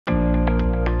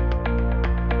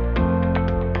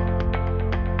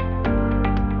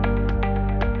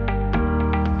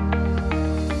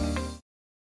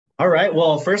All right.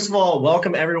 Well, first of all,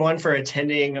 welcome everyone for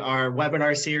attending our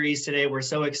webinar series today. We're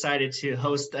so excited to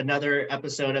host another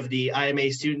episode of the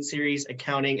IMA Student Series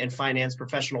Accounting and Finance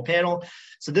Professional Panel.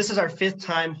 So this is our fifth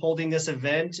time holding this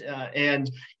event,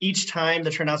 and each time the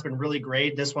turnout's been really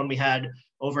great. This one we had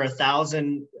over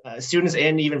 1,000 students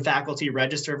and even faculty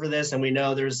register for this, and we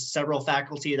know there's several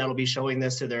faculty that'll be showing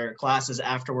this to their classes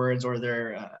afterwards or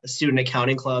their student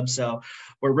accounting club. So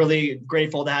we're really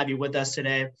grateful to have you with us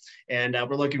today, and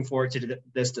we're looking forward to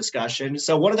this discussion.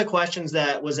 So one of the questions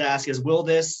that was asked is, will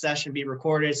this session be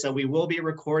recorded? So we will be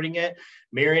recording it.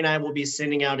 Mary and I will be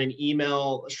sending out an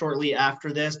email shortly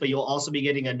after this, but you'll also be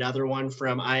getting another one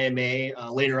from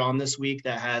IMA later on this week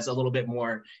that has a little bit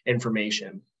more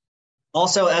information.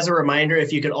 Also, as a reminder,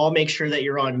 if you could all make sure that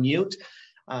you're on mute.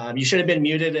 You should have been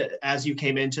muted as you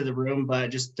came into the room,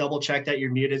 but just double check that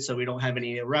you're muted so we don't have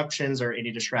any interruptions or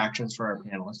any distractions for our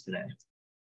panelists today.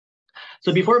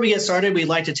 So before we get started, we'd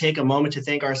like to take a moment to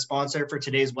thank our sponsor for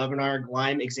today's webinar,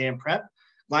 GLIME Exam Prep.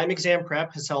 GLIME Exam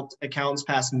Prep has helped accountants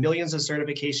pass millions of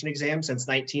certification exams since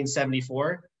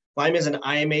 1974. GLIME is an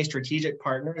IMA strategic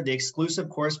partner, the exclusive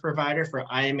course provider for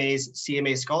IMA's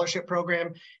CMA Scholarship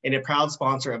program, and a proud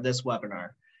sponsor of this webinar.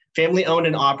 Family owned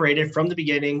and operated from the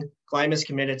beginning, GLIME is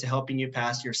committed to helping you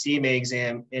pass your CMA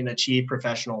exam and achieve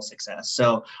professional success.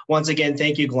 So once again,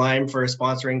 thank you, GLIME, for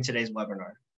sponsoring today's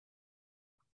webinar.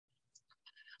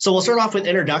 So we'll start off with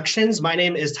introductions. My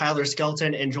name is Tyler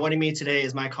Skelton, and joining me today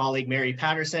is my colleague, Mary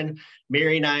Patterson.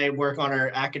 Mary and I work on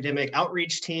our academic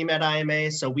outreach team at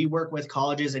IMA. So we work with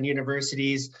colleges and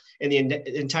universities in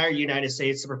the entire United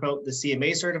States to promote the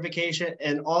CMA certification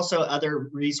and also other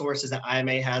resources that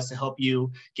IMA has to help you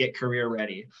get career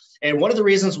ready. And one of the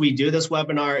reasons we do this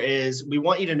webinar is we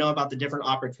want you to know about the different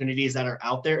opportunities that are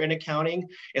out there in accounting.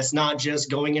 It's not just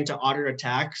going into audit or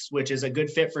tax, which is a good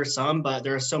fit for some, but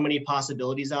there are so many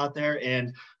possibilities out there.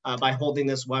 And by holding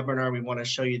this webinar, we want to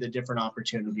show you the different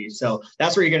opportunities. So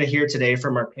that's what you're going to hear today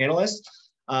from our panelists.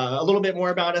 A little bit more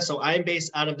about us. So I'm based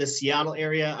out of the Seattle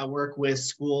area. I work with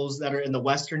schools that are in the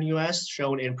Western US,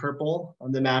 shown in purple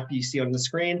on the map you see on the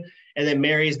screen. And then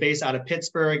Mary is based out of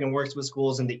Pittsburgh and works with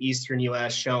schools in the Eastern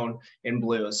US, shown in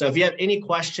blue. So if you have any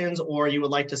questions or you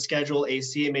would like to schedule a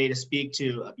CMA to speak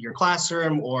to your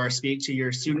classroom or speak to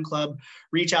your student club,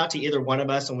 reach out to either one of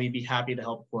us and we'd be happy to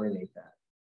help coordinate that.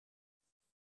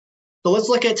 So let's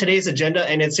look at today's agenda,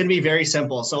 and it's going to be very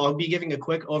simple. So I'll be giving a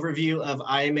quick overview of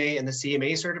IMA and the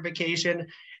CMA certification,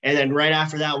 and then right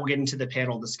after that, we'll get into the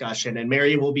panel discussion. And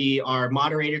Mary will be our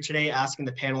moderator today, asking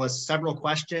the panelists several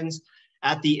questions.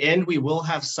 At the end, we will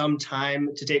have some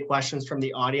time to take questions from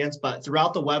the audience, but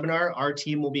throughout the webinar, our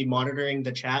team will be monitoring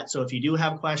the chat. So if you do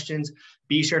have questions,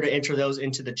 be sure to enter those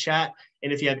into the chat.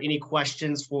 And if you have any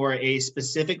questions for a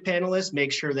specific panelist,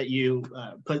 make sure that you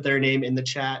put their name in the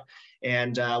chat.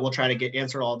 And we'll try to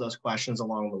answer all those questions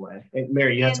along the way. And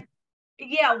Mary, you have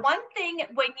Yeah, one thing,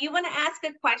 when you want to ask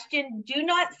a question, do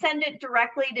not send it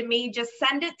directly to me. Just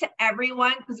send it to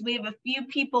everyone because we have a few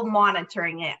people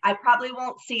monitoring it. I probably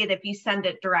won't see it if you send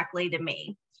it directly to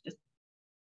me. Just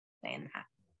saying that.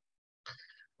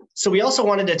 So we also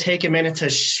wanted to take a minute to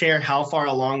share how far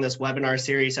along this webinar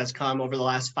series has come over the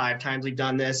last 5 times we've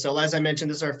done this. So as I mentioned,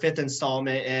 this is our 5th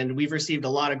installment, and we've received a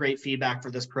lot of great feedback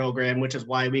for this program, which is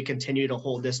why we continue to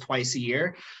hold this twice a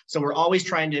year. So we're always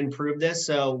trying to improve this.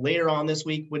 So later on this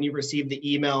week, when you receive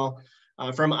the email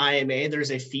from IMA,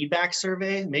 there's a feedback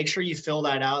survey. Make sure you fill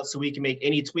that out so we can make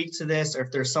any tweaks to this, or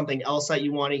if there's something else that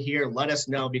you want to hear, let us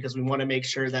know, because we want to make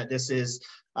sure that this is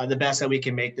the best that we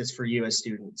can make this for you as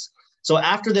students. So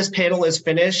after this panel is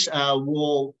finished,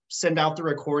 we'll send out the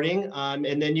recording,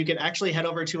 and then you can actually head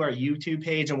over to our YouTube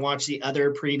page and watch the other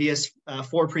previous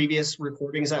 4 previous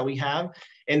recordings that we have.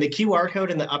 And the QR code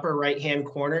in the upper right-hand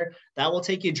corner, that will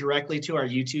take you directly to our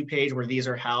YouTube page where these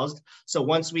are housed. So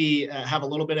once we have a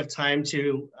little bit of time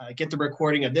to get the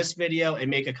recording of this video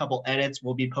and make a couple edits,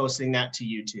 we'll be posting that to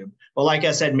YouTube. But like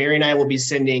I said, Mary and I will be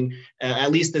sending at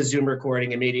least the Zoom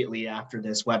recording immediately after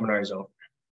this webinar is over.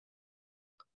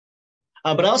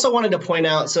 But I also wanted to point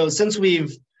out, so since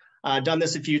we've done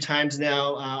this a few times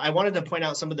now, I wanted to point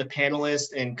out some of the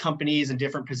panelists and companies and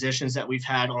different positions that we've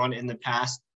had on in the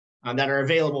past that are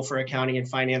available for accounting and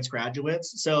finance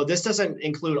graduates. So this doesn't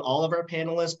include all of our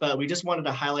panelists, but we just wanted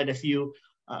to highlight a few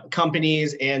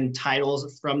companies and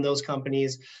titles from those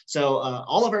companies. So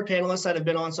all of our panelists that have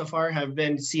been on so far have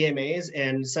been CMAs,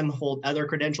 and some hold other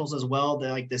credentials as well.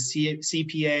 They're like the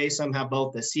CPA, some have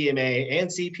both the CMA and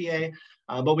CPA.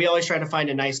 But we always try to find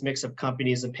a nice mix of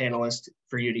companies and panelists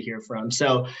for you to hear from.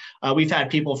 So we've had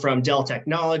people from Dell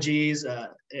Technologies,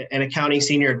 an accounting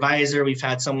senior advisor. We've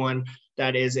had someone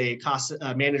that is a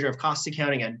manager of cost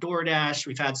accounting at DoorDash.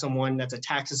 We've had someone that's a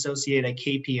tax associate at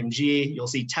KPMG. You'll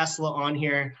see Tesla on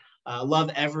here. Love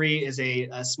Every is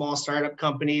a small startup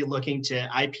company looking to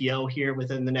IPO here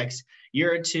within the next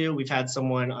year or two. We've had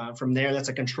someone from there that's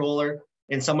a controller,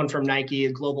 and someone from Nike,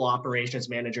 a global operations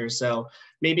manager. So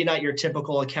maybe not your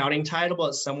typical accounting title,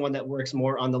 but someone that works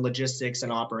more on the logistics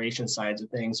and operations sides of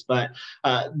things. But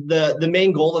the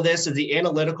main goal of this is the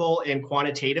analytical and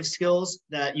quantitative skills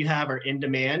that you have are in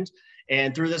demand.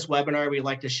 And through this webinar, we'd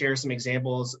like to share some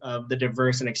examples of the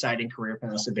diverse and exciting career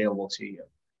paths available to you.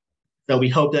 So we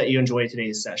hope that you enjoy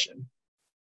today's session.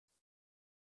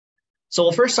 So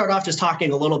we'll first start off just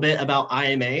talking a little bit about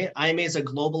IMA. IMA is a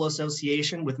global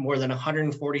association with more than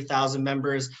 140,000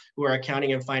 members who are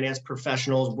accounting and finance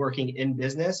professionals working in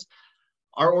business.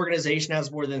 Our organization has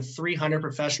more than 300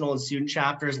 professional and student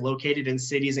chapters located in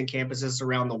cities and campuses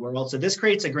around the world. So this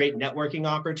creates a great networking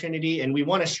opportunity. And we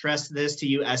want to stress this to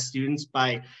you as students.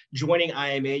 By joining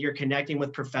IMA, you're connecting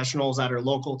with professionals that are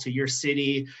local to your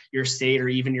city, your state, or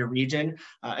even your region.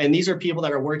 And these are people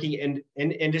that are working in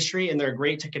industry, and they're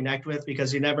great to connect with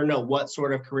because you never know what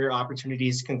sort of career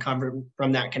opportunities can come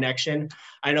from that connection.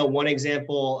 I know one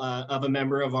example of a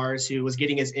member of ours who was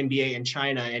getting his MBA in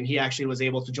China, and he actually was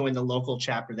able to join the local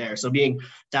chapter there. So being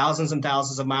thousands and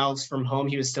thousands of miles from home,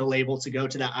 he was still able to go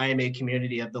to the IMA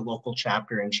community of the local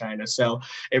chapter in China. So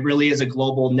it really is a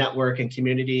global network and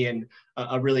community, and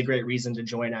a really great reason to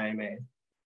join IMA.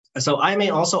 So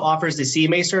IMA also offers the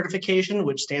CMA certification,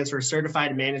 which stands for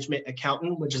Certified Management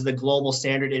Accountant, which is the global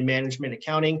standard in management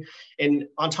accounting. And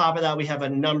on top of that, we have a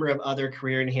number of other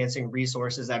career enhancing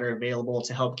resources that are available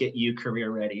to help get you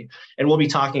career ready. And we'll be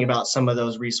talking about some of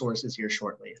those resources here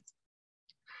shortly.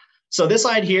 So this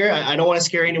slide here, I don't want to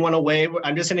scare anyone away.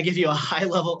 I'm just going to give you a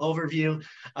high-level overview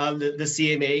of the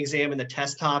CMA exam and the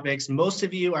test topics. Most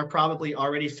of you are probably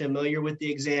already familiar with the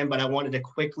exam, but I wanted to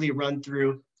quickly run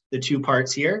through the two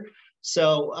parts here.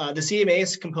 So the CMA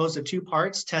is composed of two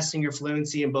parts, testing your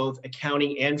fluency in both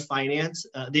accounting and finance.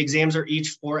 The exams are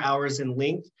each 4 hours in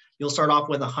length. You'll start off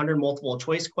with 100 multiple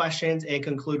choice questions and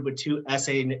conclude with 2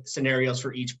 essay scenarios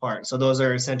for each part. So those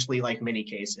are essentially like mini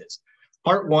cases.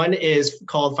 Part 1 is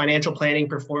called Financial Planning,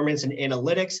 Performance, and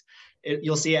Analytics.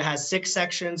 You'll see it has 6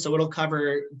 sections, so it'll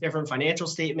cover different financial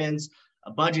statements,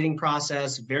 a budgeting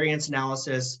process, variance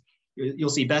analysis.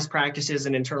 You'll see best practices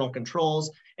and internal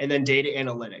controls, and then data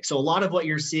analytics. So a lot of what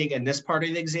you're seeing in this part of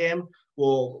the exam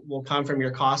will come from your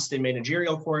cost and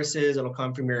managerial courses. It'll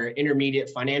come from your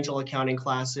intermediate financial accounting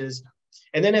classes.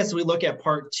 And then as we look at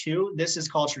part 2, this is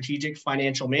called Strategic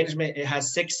Financial Management. It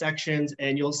has 6 sections,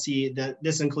 and you'll see that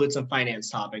this includes some finance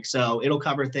topics. So it'll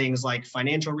cover things like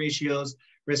financial ratios,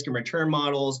 risk and return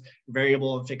models,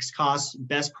 variable and fixed costs,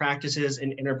 best practices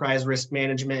in enterprise risk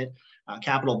management,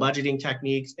 capital budgeting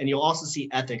techniques, and you'll also see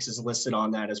ethics is listed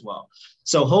on that as well.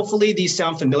 So hopefully these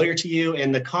sound familiar to you,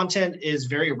 and the content is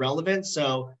very relevant.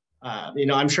 So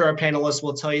I'm sure our panelists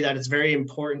will tell you that it's very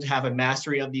important to have a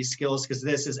mastery of these skills because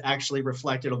this is actually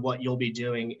reflective of what you'll be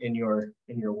doing in your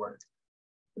work.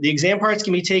 The exam parts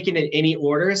can be taken in any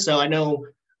order. So I know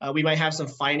we might have some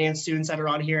finance students that are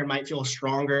on here and might feel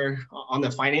stronger on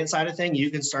the finance side of things.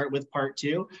 You can start with part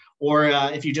 2, or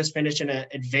if you just finished an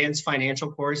advanced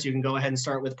financial course, you can go ahead and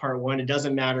start with part 1. It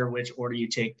doesn't matter which order you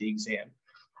take the exam.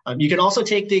 You can also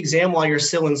take the exam while you're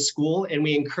still in school, and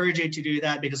we encourage you to do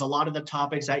that because a lot of the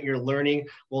topics that you're learning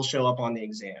will show up on the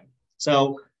exam.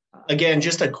 So again,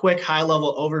 just a quick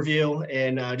high-level overview,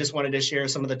 and just wanted to share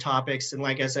some of the topics. And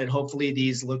like I said, hopefully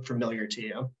these look familiar to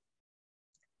you.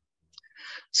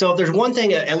 So if there's one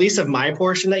thing, at least of my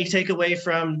portion, that you take away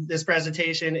from this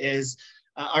presentation is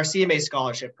our CMA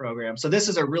Scholarship program. So this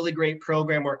is a really great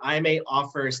program where IMA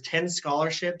offers 10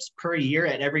 scholarships per year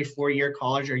at every 4-year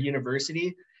college or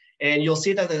university. And you'll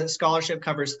see that the scholarship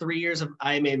covers 3 years of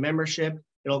IMA membership.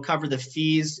 It'll cover the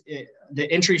fees,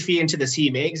 the entry fee into the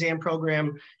CMA exam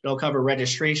program. It'll cover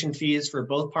registration fees for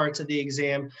both parts of the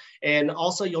exam. And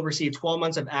also you'll receive 12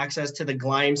 months of access to the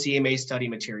GLIME CMA study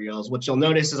materials, which you'll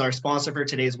notice is our sponsor for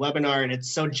today's webinar. And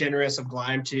it's so generous of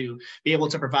GLIME to be able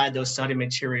to provide those study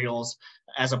materials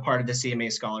as a part of the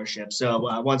CMA scholarship.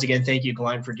 So once again, thank you,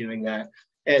 GLIME, for doing that.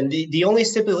 And the only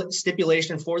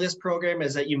stipulation for this program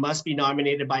is that you must be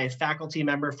nominated by a faculty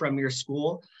member from your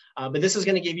school. But this is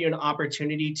going to give you an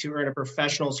opportunity to earn a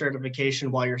professional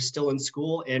certification while you're still in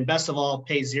school, and best of all,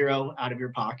 pay $0 out of your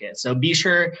pocket. So be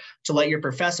sure to let your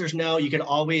professors know. You can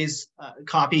always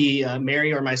copy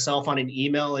Mary or myself on an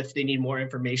email if they need more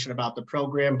information about the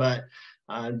program, but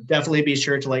definitely be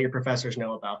sure to let your professors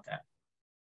know about that.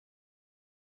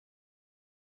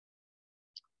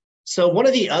 So one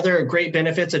of the other great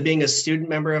benefits of being a student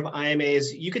member of IMA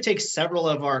is you could take several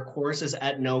of our courses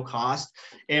at no cost.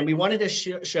 And we wanted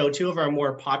to show two of our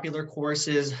more popular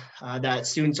courses that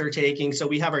students are taking. So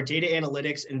we have our Data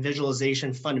Analytics and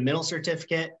Visualization Fundamental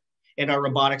Certificate and our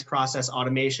Robotics Process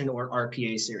Automation, or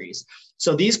RPA series.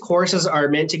 So these courses are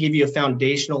meant to give you a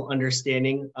foundational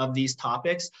understanding of these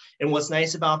topics. And what's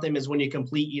nice about them is when you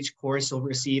complete each course, you'll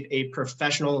receive a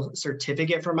professional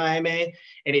certificate from IMA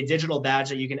and a digital badge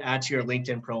that you can add to your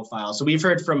LinkedIn profile. So we've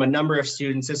heard from a number of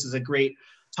students, this is a great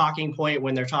talking point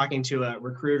when they're talking to a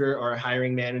recruiter or a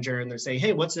hiring manager and they're saying,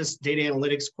 hey, what's this data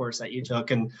analytics course that you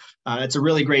took? And it's a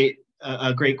really great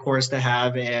course to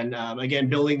have. And again,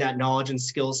 building that knowledge and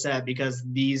skill set, because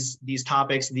these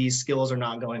topics, these skills are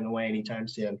not going away anytime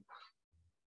soon.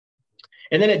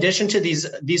 And then in addition to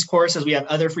these courses, we have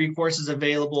other free courses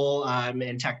available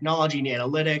in technology and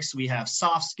analytics. We have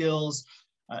soft skills,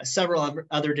 several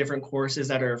other different courses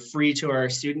that are free to our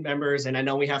student members. And I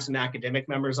know we have some academic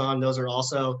members on, those are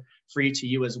also free to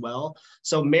you as well.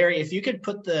 So Mary, if you could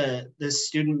put the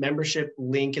student membership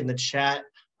link in the chat,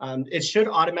 it should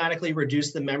automatically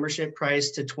reduce the membership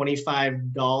price to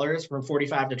 $25 from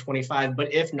 $45 to $25.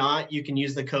 But if not, you can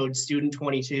use the code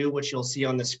STUDENT22, which you'll see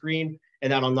on the screen,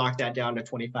 and that'll knock that down to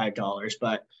 $25.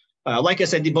 But like I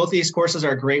said, both of these courses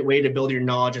are a great way to build your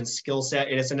knowledge and skill set,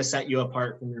 and it's going to set you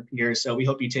apart from your peers. So we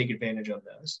hope you take advantage of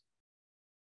those.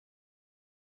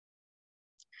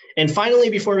 And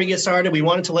finally, before we get started, we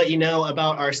wanted to let you know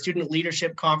about our Student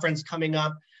Leadership Conference coming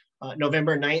up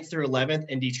November 9th through 11th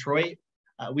in Detroit.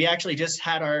 We actually just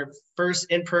had our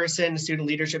first in-person student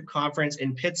leadership conference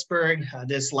in Pittsburgh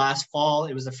this last fall.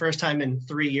 It was the first time in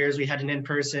 3 years we had an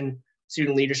in-person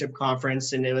student leadership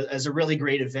conference, and it was a really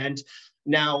great event.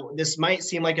 Now, this might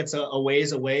seem like it's a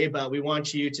ways away, but we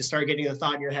want you to start getting the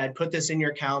thought in your head, put this in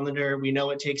your calendar. We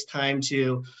know it takes time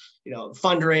to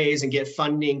fundraise and get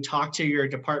funding, talk to your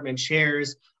department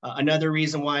chairs. Another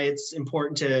reason why it's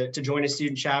important to join a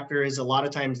student chapter is a lot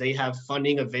of times they have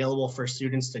funding available for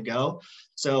students to go.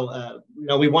 So,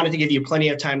 we wanted to give you plenty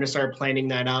of time to start planning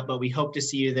that out, but we hope to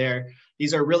see you there.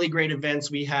 These are really great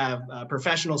events. We have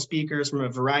professional speakers from a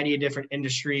variety of different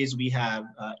industries. We have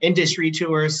industry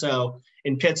tours. So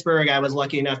in Pittsburgh, I was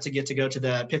lucky enough to go to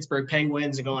the Pittsburgh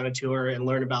Penguins and go on a tour and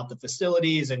learn about the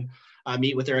facilities and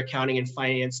meet with their accounting and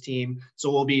finance team.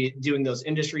 So we'll be doing those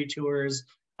industry tours.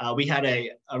 We had a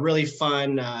really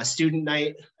fun student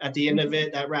night at the end of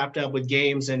it that wrapped up with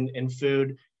games and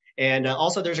food. And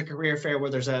also there's a career fair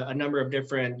where there's a number of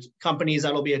different companies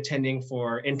that'll be attending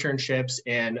for internships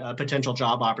and potential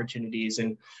job opportunities.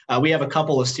 And we have a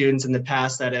couple of students in the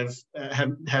past that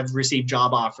have received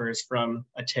job offers from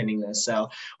attending this. So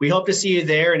we hope to see you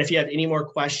there. And if you have any more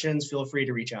questions, feel free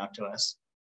to reach out to us.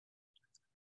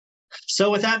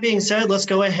 So with that being said, let's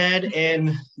go ahead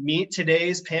and meet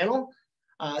today's panel.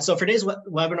 So for today's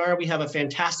webinar, we have a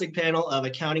fantastic panel of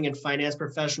accounting and finance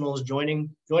professionals joining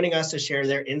us to share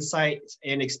their insights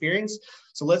and experience.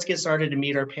 So let's get started to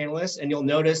meet our panelists, and you'll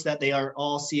notice that they are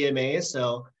all CMAs,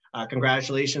 so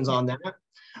congratulations on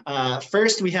that.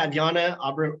 First, we have Yana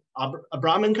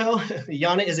Abramenko.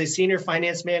 Yana is a senior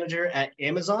finance manager at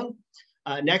Amazon.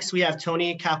 Next, we have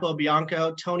Tony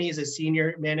Capobianco. Tony is a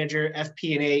senior manager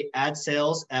FP&A ad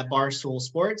sales at Barstool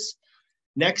Sports.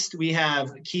 Next, we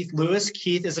have Keith Lewis.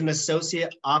 Keith is an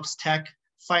associate ops tech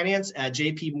finance at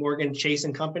JP Morgan Chase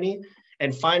 & Company.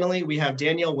 And finally, we have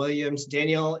Danielle Williams.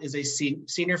 Danielle is a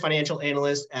senior financial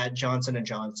analyst at Johnson &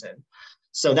 Johnson.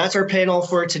 So that's our panel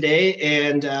for today.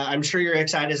 And I'm sure you're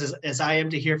excited as I am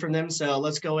to hear from them. So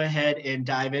let's go ahead and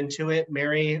dive into it.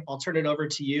 Mary, I'll turn it over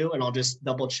to you, and I'll just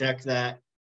double check that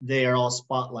they are all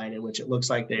spotlighted, which it looks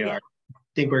like they are. I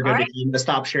think we're good to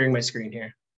stop sharing my screen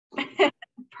here.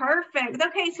 Perfect.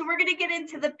 Okay, so we're going to get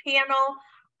into the panel.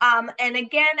 And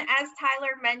again, as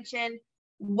Tyler mentioned,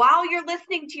 while you're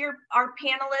listening to our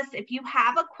panelists, if you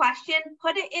have a question,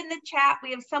 put it in the chat.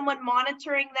 We have someone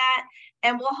monitoring that,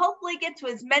 and we'll hopefully get to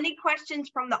as many questions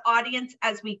from the audience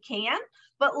as we can.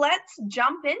 But let's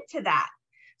jump into that.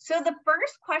 So the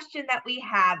first question that we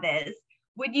have is,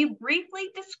 would you briefly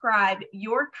describe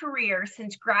your career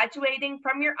since graduating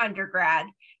from your undergrad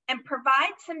and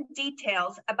provide some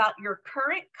details about your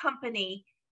current company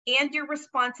and your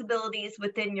responsibilities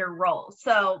within your role?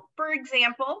 So, for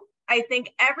example, I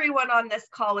think everyone on this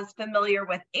call is familiar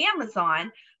with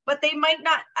Amazon, but they might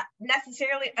not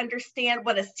necessarily understand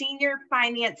what a senior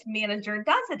finance manager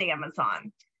does at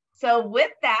Amazon. So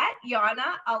with that,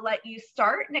 Yana, I'll let you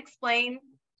start and explain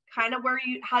kind of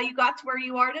how you got to where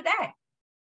you are today.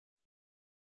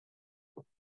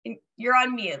 You're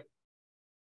on mute.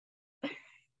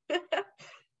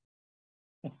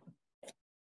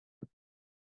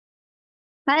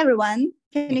 Hi, everyone.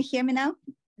 Can you hear me now?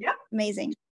 Yeah.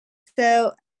 Amazing.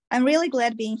 So I'm really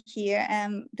glad being here.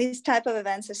 These type of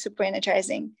events are super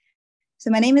energizing. So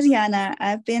my name is Yana.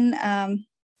 I've been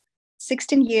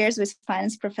 16 years with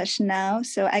finance profession now.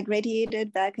 So I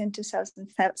graduated back in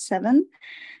 2007.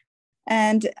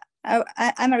 And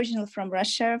I'm originally from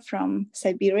Russia, from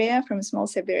Siberia, from a small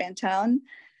Siberian town.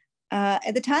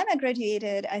 At the time I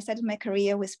graduated, I started my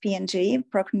career with P&G,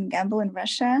 Procter & Gamble in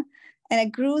Russia. And I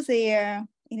grew there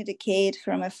in a decade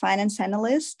from a finance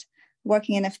analyst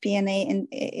working in FP&A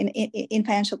in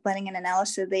financial planning and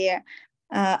analysis there,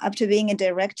 up to being a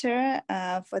director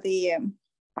for the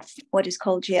what is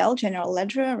called GL, General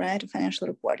Ledger, right? Financial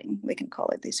reporting, we can call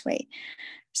it this way.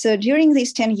 So during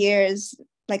these 10 years,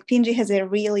 like P&G has a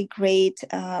really great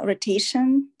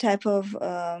rotation type of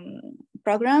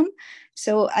program.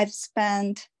 So I've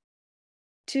spent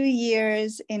 2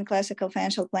 years in classical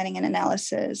financial planning and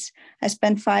analysis. I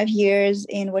spent 5 years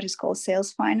in what is called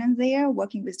sales finance there,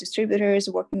 working with distributors,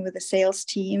 working with the sales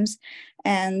teams,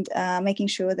 and making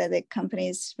sure that the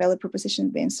company's value proposition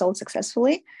is being sold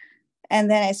successfully.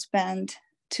 And then I spent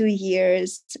 2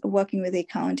 years working with the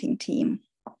accounting team.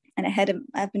 And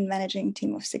I've been managing a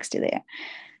team of 60 there.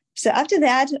 So after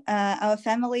that, our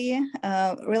family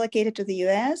relocated to the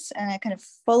US, and I kind of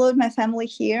followed my family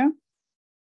here.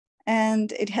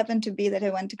 And it happened to be that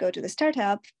I went to go to the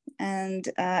startup, and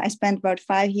I spent about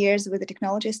 5 years with a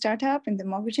technology startup in the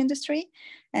mortgage industry,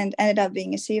 and ended up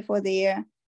being a CFO there,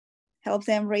 helped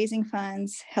them raising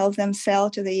funds, helped them sell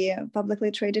to the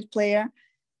publicly traded player,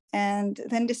 and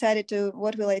then decided to,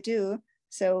 what will I do?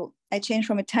 So I changed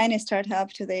from a tiny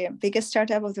startup to the biggest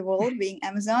startup of the world, being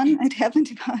Amazon. It happened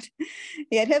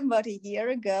about a year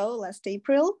ago, last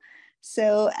April.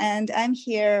 So, and I'm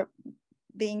here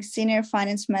being senior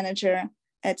finance manager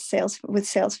at sales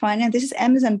finance. This is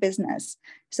Amazon business.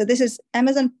 So this is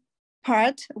Amazon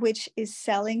part, which is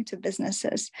selling to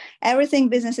businesses. Everything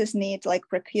businesses need, like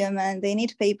procurement, they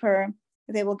need paper,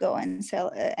 they will go and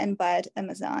sell and buy at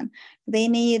Amazon. They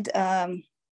need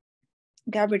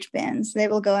garbage bins, they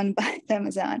will go and buy at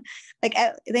Amazon. Like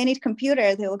they need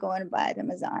computer, they will go and buy at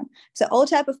Amazon. So all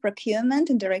type of procurement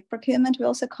and direct procurement, we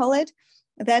also call it,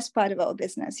 that's part of our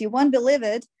business. You won't believe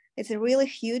it. It's a really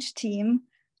huge team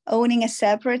owning a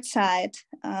separate site,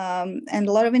 and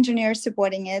a lot of engineers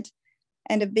supporting it,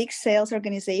 and a big sales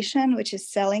organization which is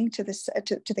selling to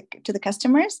the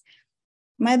customers.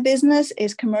 My business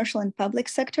is commercial and public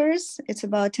sectors. It's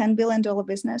about $10 billion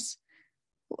business.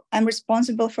 I'm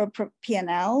responsible for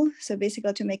P&L, so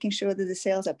basically to making sure that the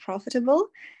sales are profitable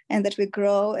and that we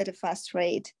grow at a fast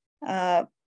rate.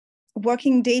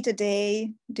 Working day to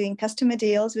day, doing customer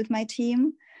deals with my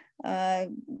team.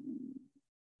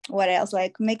 What else?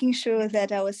 Like making sure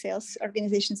that our sales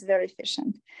organization is very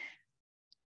efficient.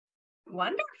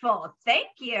 Wonderful. Thank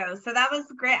you. So that was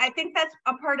great. I think that's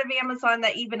a part of Amazon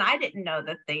that even I didn't know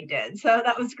that they did. So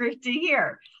that was great to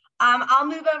hear. I'll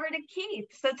move over to Keith.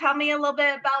 So tell me a little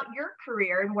bit about your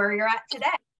career and where you're at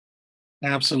today.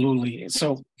 Absolutely.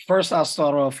 So first I'll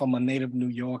start off, I'm a native New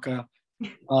Yorker.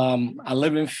 I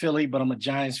live in Philly, but I'm a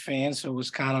Giants fan. So it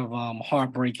was kind of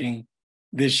heartbreaking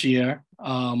this year.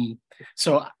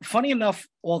 So funny enough,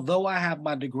 although I have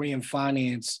my degree in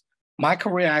finance, my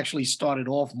career actually started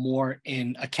off more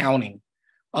in accounting.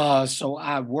 So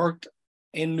I worked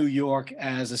in New York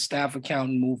as a staff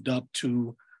accountant, moved up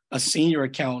to a senior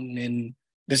accountant, and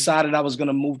decided I was going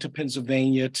to move to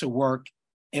Pennsylvania to work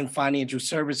in financial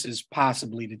services,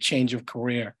 possibly the change of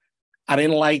career. I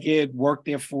didn't like it, worked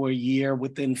there for a year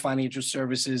within financial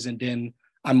services, and then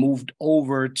I moved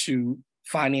over to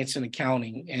finance and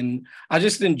accounting. And I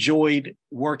just enjoyed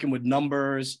working with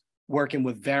numbers, working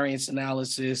with variance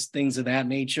analysis, things of that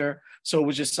nature. So it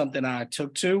was just something I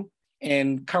took to.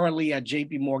 And currently at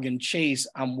JP Morgan Chase,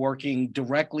 I'm working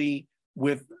directly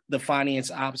with the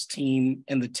finance ops team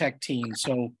and the tech team.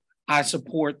 So I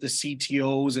support the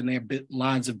CTOs and their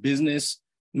lines of business,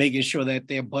 making sure that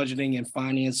they're budgeting and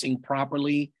financing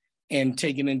properly and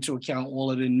taking into account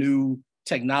all of the new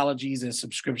technologies and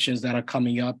subscriptions that are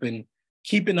coming up and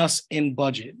keeping us in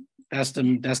budget. That's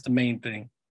the main thing.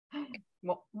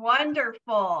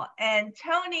 Wonderful. And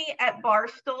Tony at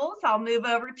Barstools, I'll move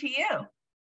over to you.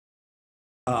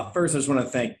 First, I just want to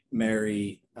thank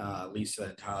Mary, Lisa,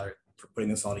 and Tyler for putting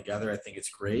this all together. I think it's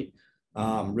great.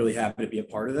 Really happy to be a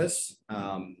part of this.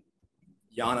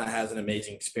 Yana has an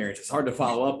amazing experience. It's hard to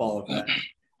follow up all of that.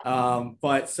 I'll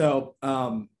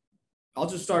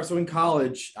just start. So in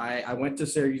college, I went to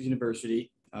Syracuse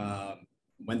University,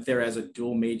 went there as a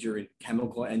dual major in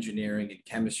chemical engineering and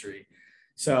chemistry.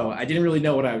 So I didn't really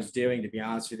know what I was doing, to be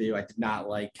honest with you. I did not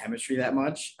like chemistry that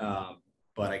much,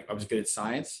 but I was good at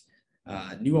science.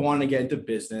 Knew I wanted to get into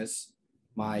business.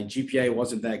 My GPA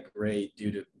wasn't that great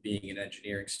due to being an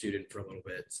engineering student for a little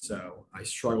bit. So I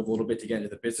struggled a little bit to get into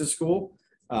the business school.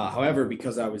 However,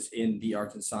 because I was in the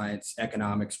arts and science,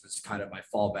 economics was kind of my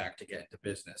fallback to get into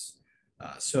business.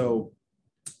 So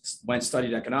went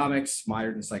studied economics,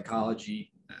 minored in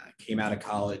psychology, came out of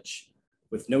college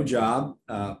with no job,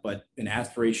 but an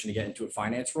aspiration to get into a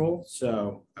finance role.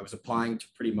 So I was applying to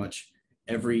pretty much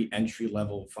every entry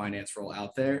level finance role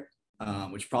out there,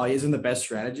 which probably isn't the best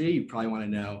strategy. You probably want to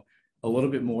know a little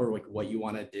bit more like what you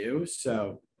want to do.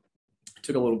 So it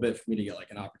took a little bit for me to get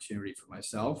like an opportunity for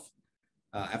myself.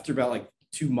 After about like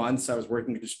 2 months, I was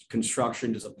working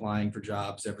construction, just applying for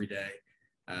jobs every day.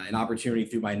 An opportunity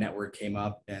through my network came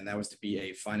up, and that was to be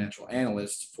a financial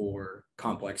analyst for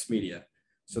Complex Media.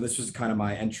 So this was kind of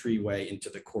my entryway into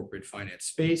the corporate finance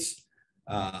space.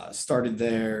 Started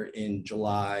there in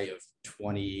July of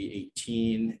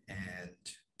 2018, and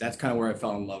that's kind of where I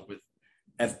fell in love with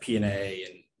FP&A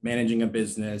and managing a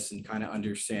business and kind of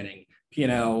understanding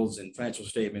P&Ls and financial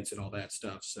statements and all that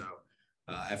stuff. So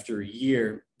after a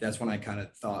year, that's when I kind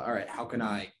of thought, all right, how can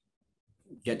I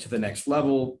get to the next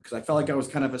level? Because I felt like I was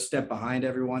kind of a step behind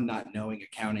everyone, not knowing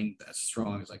accounting as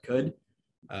strong as I could.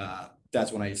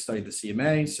 That's when I studied the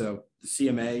CMA. So the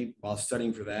CMA, while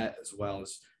studying for that, as well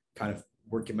as kind of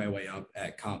working my way up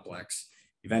at Complex,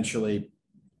 eventually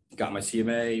got my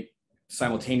CMA,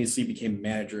 simultaneously became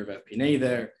manager of FP&A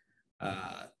there,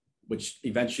 which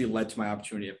eventually led to my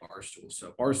opportunity at Barstool.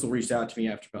 So Barstool reached out to me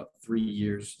after about 3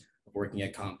 years of working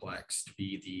at Complex to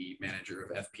be the manager of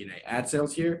FP&A ad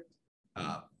sales here.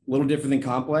 A little different than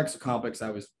Complex. So Complex, I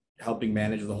was helping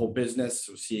manage the whole business,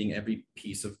 so seeing every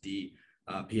piece of the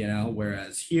P&L,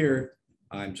 whereas here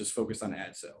I'm just focused on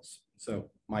ad sales.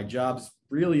 So my job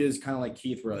really is kind of like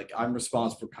Keith, where like I'm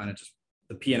responsible for kind of just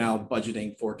the P&L,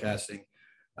 budgeting, forecasting,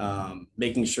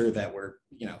 making sure that we're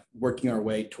working our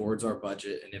way towards our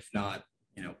budget, and if not,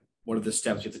 what are the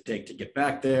steps we have to take to get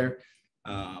back there.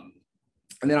 And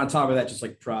then on top of that, just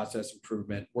like process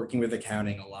improvement, working with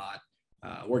accounting a lot.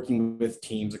 Working with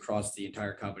teams across the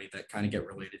entire company that kind of get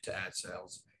related to ad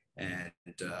sales, and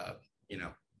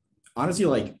honestly,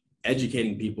 like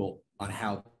educating people on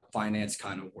how finance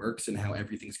kind of works and how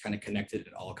everything's kind of connected.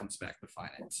 It all comes back to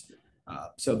finance.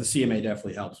 So the CMA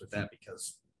definitely helps with that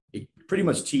because it pretty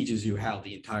much teaches you how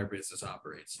the entire business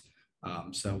operates.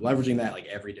 So leveraging that like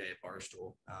every day at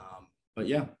Barstool. But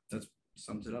yeah, that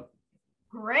sums it up.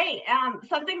 Great.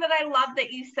 Something that I love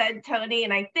that you said, Tony,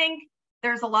 and I think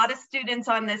there's a lot of students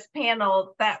on this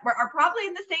panel that are probably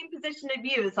in the same position of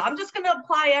you. So I'm just going to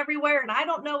apply everywhere and I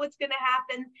don't know what's going to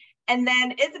happen. And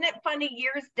then isn't it funny,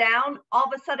 years down, all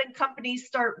of a sudden companies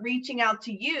start reaching out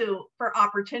to you for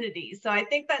opportunities. So I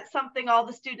think that's something all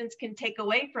the students can take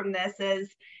away from this is,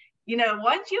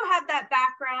 once you have that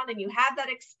background and you have that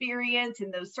experience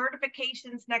and those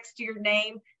certifications next to your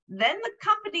name, then the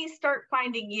companies start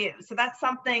finding you. So that's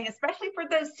something, especially for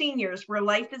those seniors where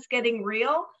life is getting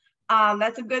real.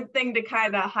 That's a good thing to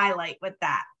kind of highlight with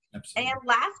that. Absolutely. And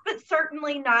last but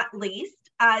certainly not least,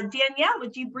 Danielle,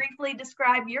 would you briefly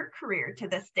describe your career to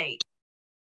this date?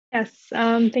 Yes,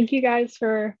 thank you guys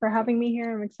for having me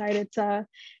here. I'm excited to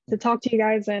talk to you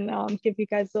guys and give you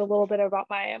guys a little bit about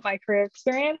my career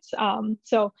experience.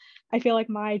 So I feel like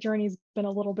my journey's been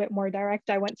a little bit more direct.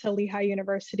 I went to Lehigh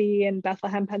University in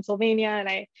Bethlehem, Pennsylvania, and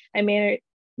I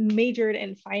majored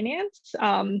in finance.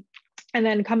 And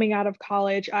then coming out of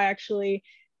college, I actually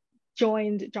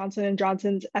joined Johnson &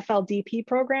 Johnson's FLDP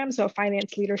program, so a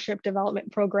Finance Leadership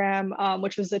Development Program,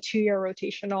 which was a 2-year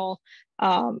rotational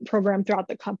program throughout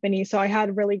the company. So I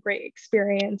had really great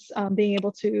experience being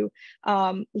able to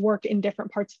work in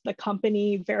different parts of the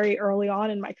company very early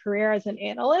on in my career as an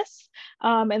analyst.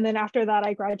 And then after that,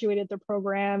 I graduated the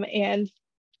program and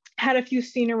had a few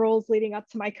senior roles leading up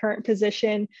to my current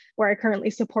position, where I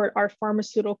currently support our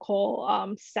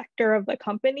pharmaceutical sector of the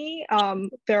company,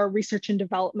 their research and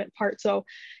development part. So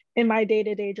in my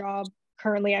day-to-day job,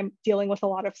 currently I'm dealing with a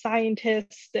lot of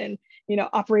scientists and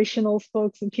operational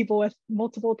folks and people with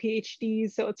multiple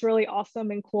PhDs. So it's really awesome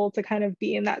and cool to kind of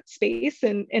be in that space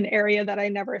and an area that I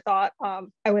never thought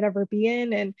I would ever be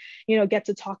in, and get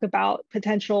to talk about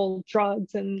potential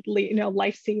drugs and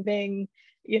life-saving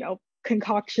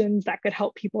concoctions that could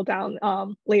help people down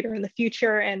later in the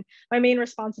future. And my main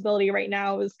responsibility right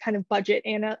now is kind of budget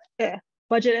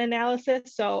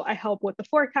analysis. So I help with the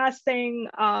forecasting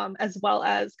as well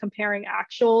as comparing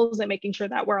actuals and making sure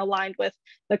that we're aligned with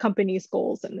the company's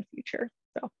goals in the future.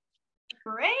 So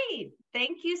great.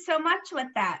 Thank you so much with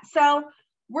that. So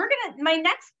My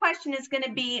next question is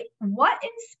gonna be, what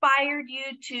inspired you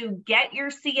to get your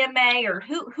CMA, or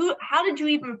how did you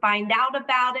even find out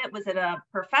about it? Was it a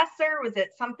professor? Was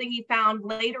it something you found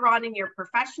later on in your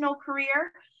professional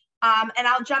career? And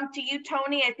I'll jump to you,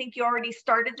 Tony. I think you already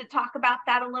started to talk about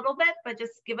that a little bit, but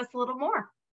just give us a little more.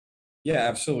 Yeah,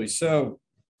 absolutely. So,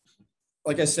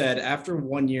 like I said, after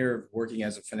 1 year of working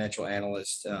as a financial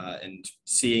analyst and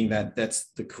seeing that that's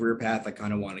the career path I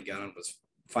kind of want to get on was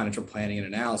financial planning and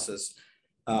analysis.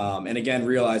 And again,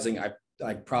 realizing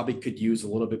I probably could use a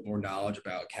little bit more knowledge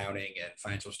about accounting and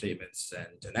financial statements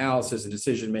and analysis and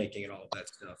decision making and all of that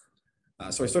stuff.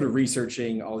 So I started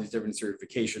researching all these different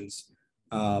certifications.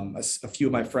 A few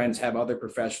of my friends have other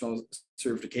professional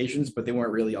certifications, but they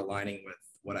weren't really aligning with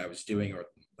what I was doing or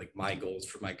like my goals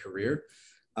for my career.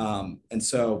 And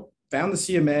so found the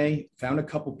CMA, found a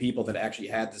couple people that actually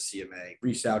had the CMA,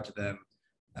 reached out to them.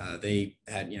 They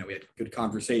had, we had good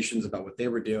conversations about what they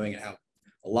were doing and how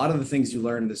a lot of the things you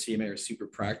learn in the CMA are super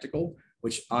practical,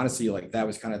 which honestly, like that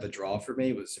was kind of the draw for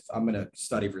me, was if I'm going to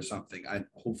study for something, I'd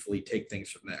hopefully take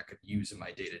things from that I could use in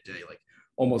my day-to-day, like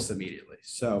almost immediately.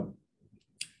 So,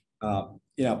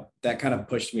 that kind of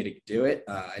pushed me to do it.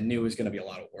 I knew it was going to be a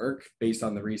lot of work based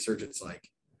on the research. It's like,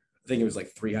 I think it was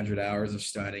like 300 hours of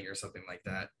studying or something like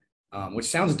that. Which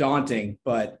sounds daunting,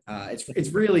 but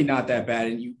it's really not that bad.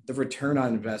 And the return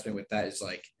on investment with that is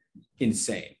like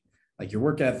insane. Like your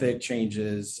work ethic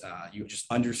changes. You just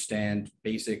understand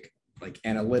basic like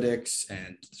analytics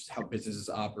and how businesses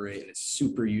operate, and it's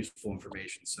super useful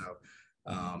information. So,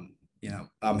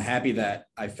 I'm happy that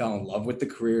I fell in love with the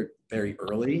career very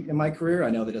early in my career.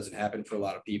 I know that doesn't happen for a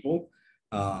lot of people,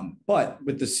 but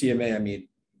with the CMA, I mean,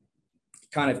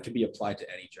 kind of can be applied to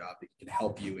any job. It can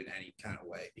help you in any kind of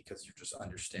way because you're just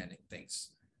understanding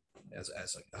things as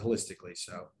like holistically.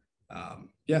 So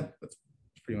yeah, that's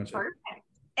pretty much Perfect. It.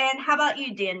 And how about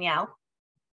you, Danielle?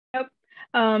 Yep.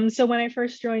 So when I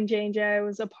first joined J&J, I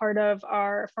was a part of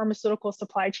our pharmaceutical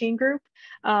supply chain group.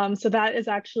 So that is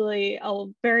actually a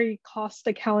very cost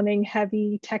accounting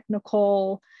heavy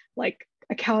technical, like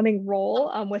accounting role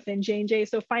within J&J.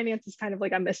 So finance is kind of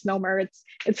like a misnomer.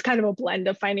 It's kind of a blend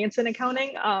of finance and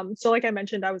accounting. So like I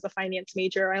mentioned, I was a finance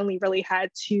major. I only really had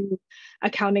 2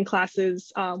 accounting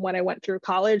classes when I went through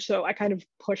college. So I kind of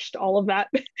pushed all of that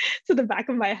to the back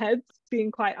of my head,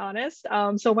 being quite honest.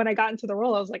 So when I got into the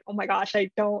role, I was like, oh my gosh, I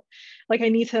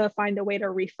need to find a way to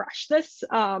refresh this.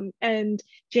 And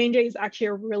J&J is actually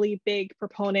a really big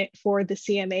proponent for the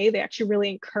CMA. They actually really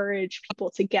encourage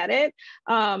people to get it.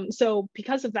 So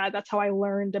because of that, that's how I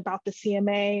learned about the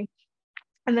CMA,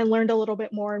 and then learned a little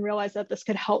bit more and realized that this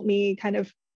could help me kind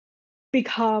of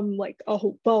become like a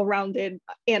well-rounded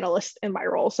analyst in my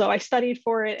role. So I studied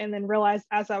for it and then realized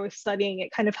as I was studying,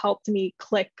 it kind of helped me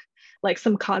click like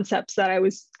some concepts that I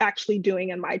was actually doing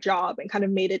in my job and kind of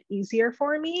made it easier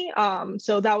for me.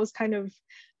 So that was kind of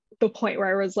the point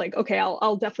where I was like, okay,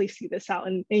 I'll definitely see this out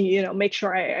and make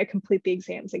sure I complete the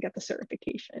exams and get the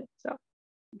certification. So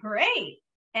great.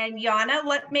 And Yana,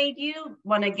 what made you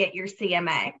want to get your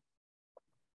CMA?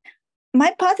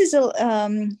 My path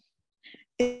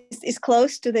is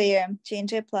close to the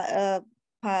J&J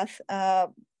path.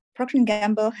 Procter &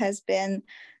 Gamble has been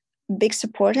a big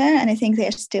supporter, and I think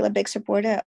they're still a big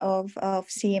supporter of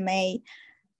CMA.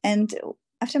 And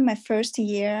after my first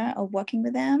year of working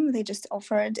with them, they just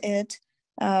offered it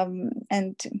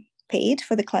and paid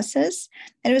for the classes.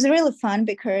 And it was really fun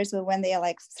because when they are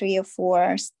like 3 or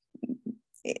 4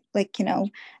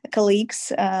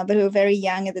 colleagues, but we were very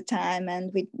young at the time,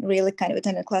 and we really kind of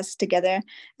attended classes together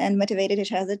and motivated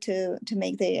each other to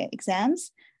make the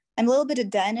exams. I'm a little bit a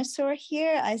dinosaur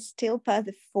here. I still passed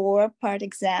the 4-part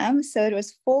exam. So it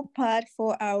was 4-part,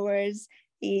 4 hours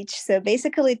each. So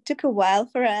basically it took a while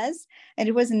for us, and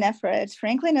it was an effort.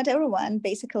 Frankly, not everyone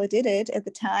basically did it at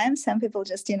the time. Some people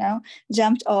just,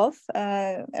 jumped off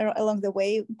along the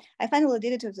way. I finally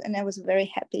did it, and I was very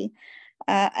happy.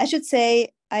 I should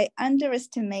say I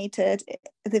underestimated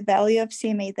the value of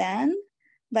CMA then,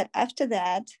 but after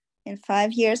that, in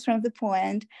 5 years from the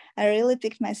point, I really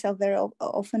picked myself very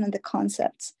often on the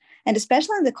concepts, and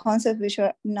especially on the concepts which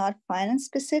are not finance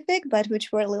specific, but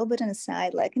which were a little bit on the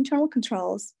side, like internal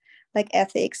controls, like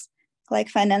ethics, like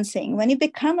financing. When you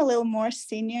become a little more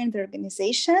senior in the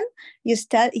organization, you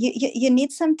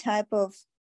need some type of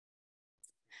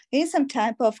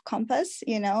compass,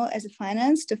 as a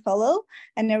finance to follow.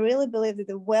 And I really believe that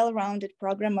the well-rounded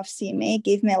program of CMA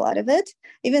gave me a lot of it,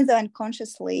 even though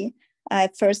unconsciously, I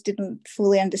first didn't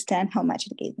fully understand how much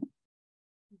it gave me.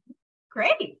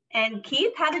 Great. And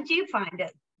Keith, how did you find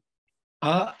it?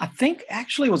 I think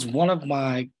actually it was one of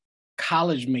my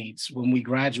college mates when we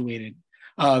graduated.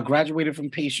 Graduated from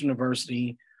Pace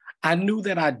University. I knew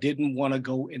that I didn't want to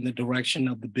go in the direction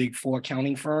of the big four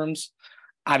accounting firms.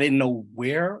 I didn't know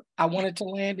where I wanted to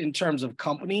land in terms of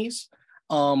companies,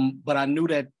 but I knew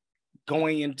that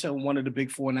going into one of the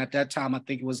big four, and at that time, I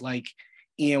think it was like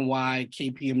EY,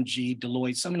 KPMG,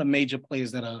 Deloitte, some of the major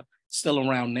players that are still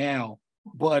around now.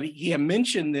 But he had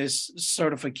mentioned this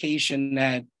certification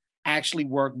that actually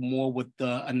worked more with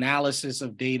the analysis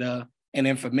of data and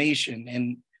information.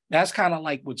 And that's kind of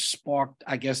like what sparked,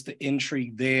 I guess, the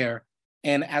intrigue there.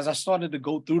 And as I started to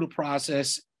go through the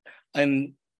process,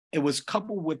 and it was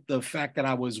coupled with the fact that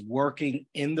I was working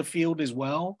in the field as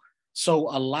well. So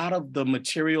a lot of the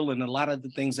material and a lot of the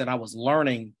things that I was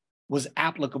learning was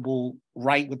applicable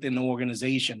right within the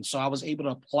organization. So I was able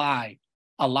to apply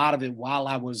a lot of it while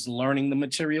I was learning the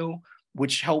material,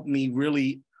 which helped me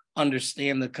really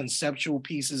understand the conceptual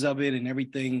pieces of it and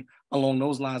everything along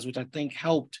those lines, which I think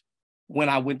helped when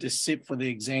I went to sit for the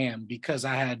exam because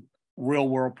I had real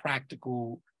world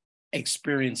practical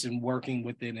experience in working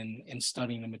with it and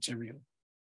studying the material.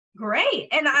 Great.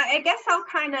 And I guess I'll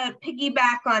kind of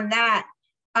piggyback on that.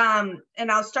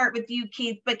 And I'll start with you,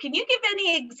 Keith, but can you give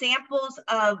any examples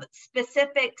of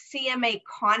specific CMA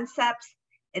concepts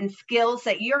and skills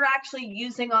that you're actually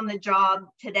using on the job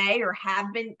today or have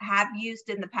used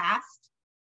in the past?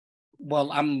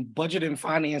 Well, I'm budget and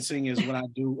financing is what I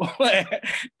do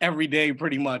every day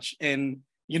pretty much. And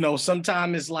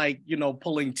sometimes it's like,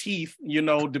 pulling teeth,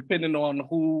 depending on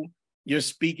who you're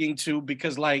speaking to,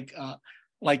 because like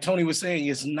Tony was saying,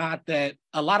 it's not that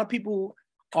a lot of people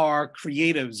are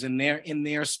creatives and they're in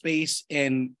their space,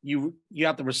 and you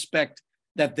have to respect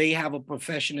that they have a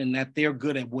profession and that they're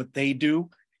good at what they do.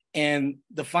 And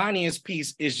the finance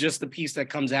piece is just the piece that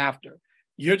comes after.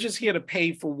 You're just here to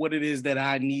pay for what it is that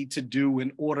I need to do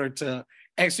in order to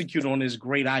execute on this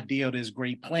great idea, this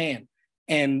great plan.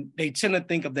 And they tend to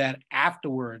think of that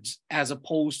afterwards, as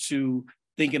opposed to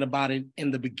thinking about it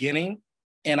in the beginning.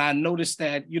 And I noticed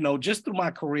that, just through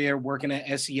my career working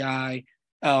at SEI,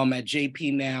 at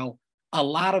JP now, a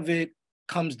lot of it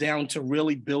comes down to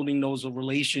really building those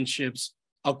relationships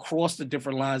across the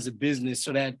different lines of business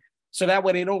so that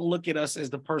way they don't look at us as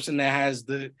the person that has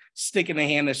the stick in the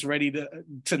hand that's ready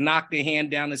to knock the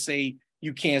hand down and say,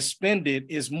 you can't spend it.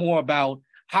 It's more about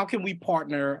how can we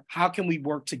partner? How can we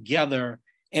work together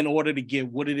in order to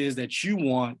get what it is that you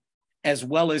want, as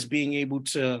well as being able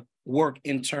to work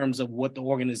in terms of what the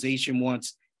organization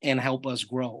wants and help us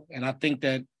grow. And I think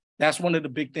that that's one of the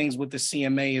big things with the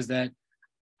CMA is that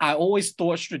I always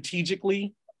thought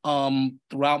strategically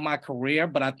throughout my career,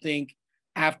 but I think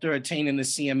after attaining the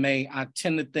CMA, I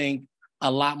tend to think a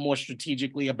lot more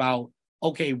strategically about,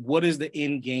 okay, what is the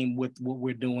end game with what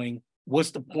we're doing?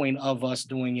 What's the point of us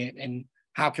doing it? And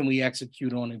how can we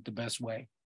execute on it the best way?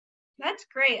 That's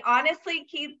great. Honestly,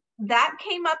 Keith, that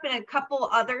came up in a couple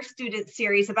other student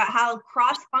series about how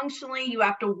cross-functionally you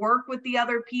have to work with the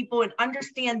other people and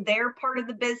understand their part of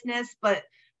the business, but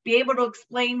be able to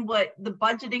explain what the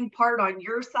budgeting part on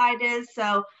your side is.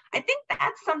 So I think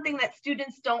that's something that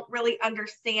students don't really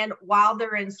understand while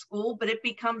they're in school, but it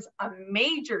becomes a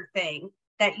major thing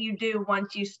that you do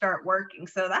once you start working.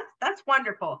 So that's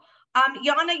wonderful.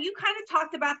 Yana, you kind of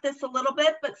talked about this a little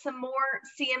bit, but some more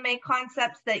CMA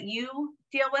concepts that you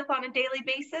deal with on a daily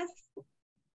basis?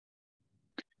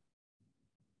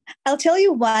 I'll tell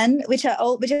you one, which I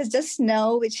just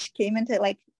know, which came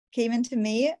into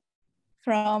me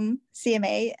from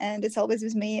CMA, and it's always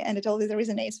with me, and it always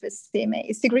resonates with CMA,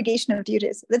 is segregation of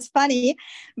duties. That's funny,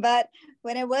 but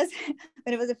when I was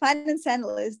a finance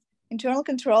analyst, internal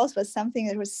controls was something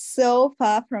that was so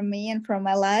far from me and from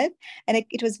my life, and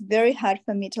it was very hard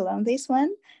for me to learn this one.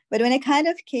 But when I kind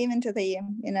of came into the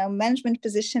management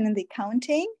position in the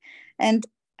accounting, and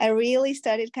I really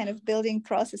started kind of building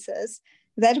processes,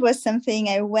 that was something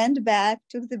I went back,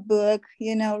 took the book,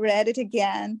 read it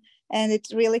again, and it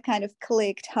really kind of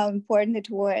clicked how important it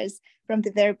was from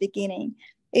the very beginning.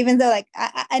 Even though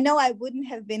I know I wouldn't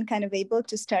have been kind of able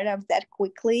to start off that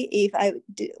quickly if I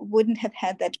wouldn't have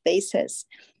had that basis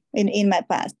in my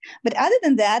past. But other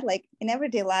than that, like in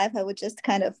everyday life, I would just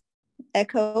kind of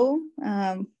echo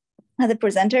other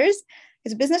presenters.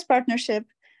 It's business partnership,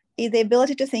 it's the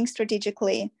ability to think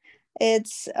strategically.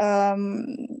 It's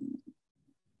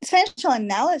financial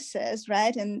analysis,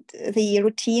 right? And the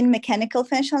routine mechanical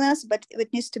financial analysis, but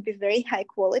it needs to be very high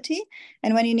quality.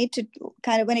 And when you need to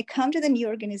when it comes to the new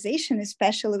organization,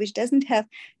 especially, which doesn't have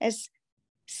as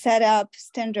set up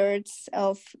standards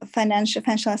of financial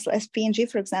as P&G,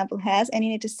 for example, has, and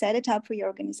you need to set it up for your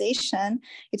organization,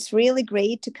 it's really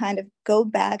great to kind of go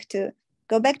back to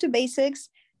basics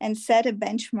and set a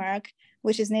benchmark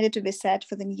which is needed to be set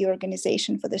for the new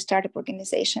organization, for the startup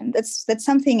organization. That's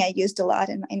something I used a lot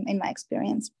in my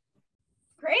experience.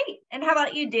 Great. And how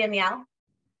about you, Danielle?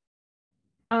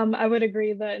 I would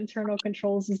agree that internal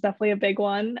controls is definitely a big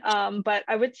one. But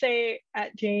I would say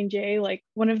at J&J, like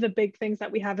one of the big things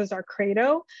that we have is our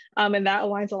credo. And that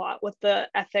aligns a lot with the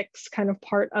ethics kind of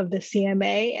part of the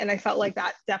CMA. And I felt like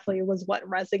that definitely was what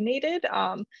resonated.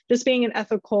 Just being an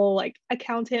ethical, like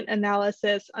accountant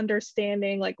analysis,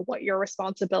 understanding like what your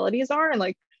responsibilities are and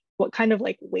like what kind of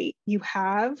like weight you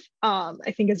have,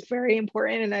 I think is very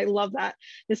important. And I love that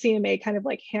the CMA kind of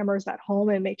like hammers that home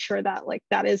and makes sure that like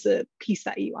that is a piece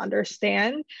that you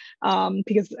understand,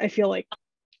 because I feel like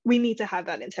we need to have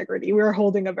that integrity. We're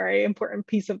holding a very important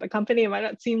piece of the company. It might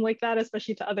not seem like that,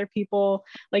 especially to other people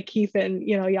like Keith and,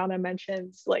 you know, Yana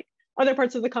mentions like other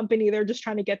parts of the company, they're just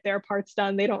trying to get their parts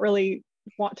done. They don't really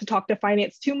want to talk to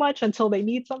finance too much until they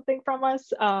need something from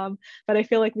us. But I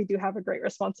feel like we do have a great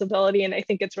responsibility. And I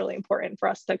think it's really important for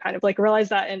us to kind of like realize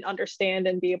that and understand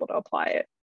and be able to apply it.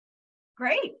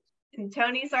 Great. And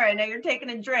Tony, sorry, I know you're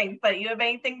taking a drink, but you have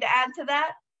anything to add to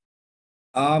that?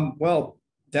 Well,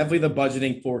 definitely the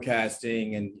budgeting,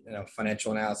 forecasting, and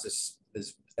financial analysis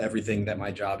is everything that my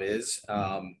job is.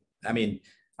 I mean,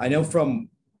 I know from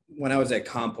when I was at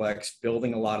Complex,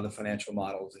 building a lot of the financial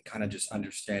models and kind of just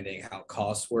understanding how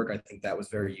costs work, I think that was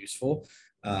very useful.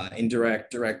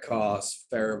 Indirect, direct costs,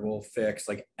 variable, fixed,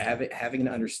 like having an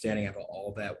understanding of how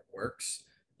all that works,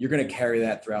 you're going to carry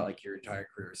that throughout like your entire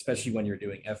career, especially when you're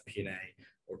doing FP&A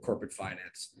or corporate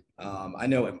finance. I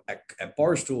know at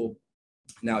Barstool,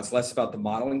 now it's less about the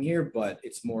modeling here, but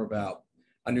it's more about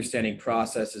understanding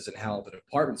processes and how the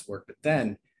departments work, but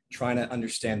then trying to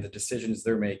understand the decisions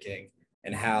they're making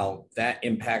and how that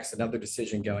impacts another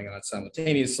decision going on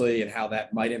simultaneously and how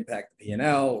that might impact the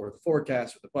P&L or the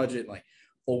forecast or the budget, like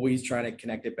always trying to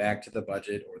connect it back to the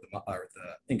budget or the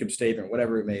income statement,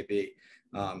 whatever it may be.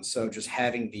 So just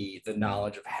having the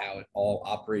knowledge of how it all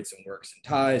operates and works and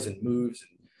ties and moves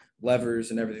and levers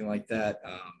and everything like that,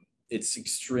 it's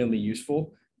extremely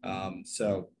useful. Yeah,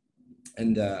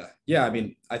 I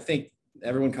mean, I think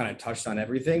everyone kind of touched on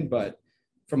everything, but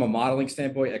from a modeling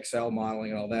standpoint, Excel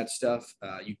modeling and all that stuff,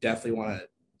 you definitely want to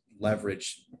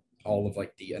leverage all of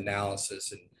like the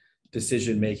analysis and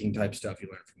decision-making type stuff you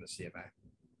learn from the CMA.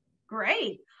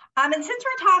 Great. And since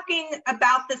we're talking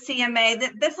about the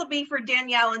CMA, this will be for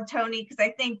Danielle and Tony, because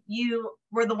I think you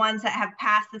were the ones that have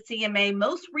passed the CMA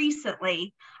most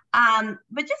recently.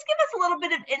 But just give us a little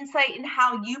bit of insight in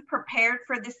how you prepared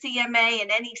for the CMA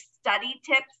and any study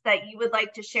tips that you would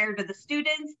like to share to the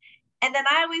students. And then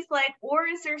I always like, or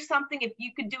is there something, if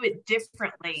you could do it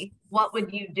differently, what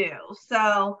would you do?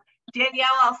 So Danielle,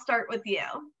 I'll start with you.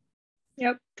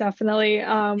 Yep, definitely.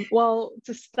 Well,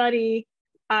 to study,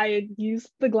 I used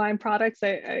the Gleim products.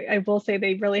 I will say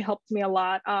they really helped me a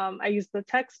lot. I used the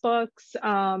textbooks.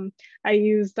 I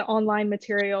used the online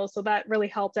material. So that really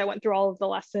helped. I went through all of the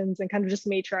lessons and kind of just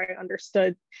made sure I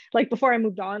understood, like before I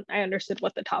moved on, I understood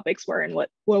what the topics were and what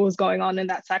was going on in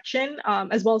that section,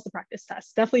 as well as the practice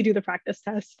test. Definitely do the practice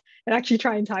test and actually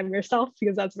try and time yourself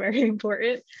because that's very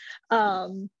important.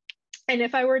 And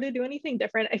if I were to do anything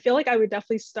different, I feel like I would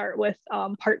definitely start with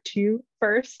part 2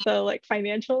 first, the like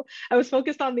financial. I was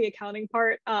focused on the accounting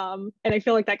part, and I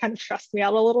feel like that kind of stressed me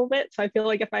out a little bit. So I feel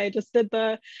like if I just did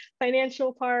the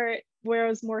financial part where I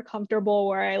was more comfortable,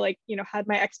 where I like, had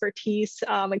my expertise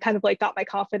and kind of like got my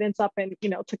confidence up and,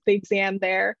 took the exam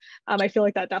there, I feel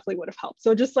like that definitely would have helped.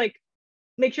 So just like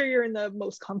make sure you're in the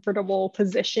most comfortable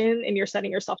position and you're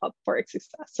setting yourself up for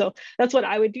success. So that's what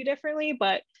I would do differently.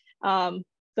 But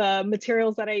the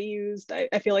materials that I used,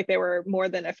 I feel like they were more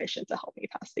than efficient to help me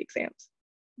pass the exams.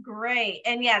 Great.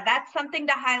 And yeah, that's something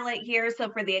to highlight here. So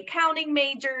for the accounting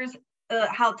majors,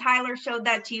 how Tyler showed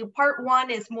that to you, part 1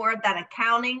 is more of that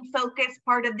accounting focus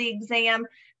part of the exam.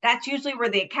 That's usually where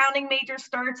the accounting major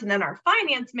starts. And then our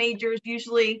finance majors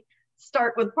usually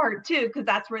start with part 2 because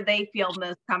that's where they feel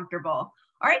most comfortable.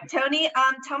 All right, Tony,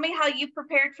 tell me how you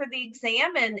prepared for the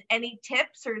exam and any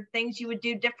tips or things you would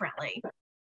do differently.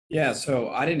 Yeah,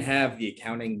 so I didn't have the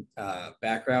accounting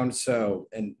background,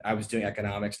 and I was doing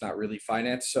economics, not really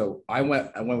finance. So I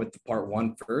went with the part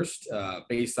 1 first,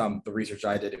 based on the research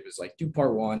I did. It was like do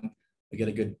part 1, we get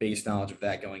a good base knowledge of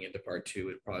that going into part 2.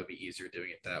 It'd probably be easier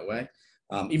doing it that way.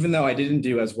 Even though I didn't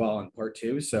do as well on part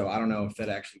 2, so I don't know if that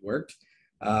actually worked.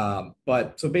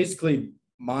 But so basically,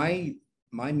 my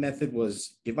method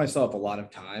was give myself a lot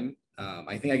of time.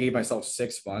 I think I gave myself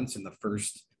 6 months in the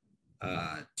first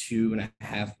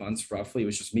 2.5 months roughly. It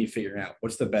was just me figuring out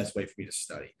what's the best way for me to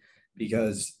study,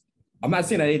 because I'm not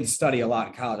saying I didn't study a lot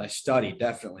in college. I studied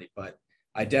definitely, but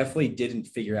I definitely didn't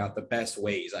figure out the best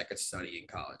ways I could study in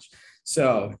college.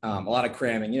 So a lot of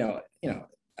cramming, I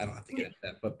don't have to get into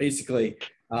that, but basically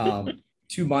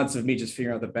 2 months of me just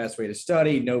figuring out the best way to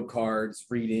study, note cards,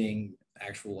 reading,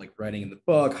 actual like writing in the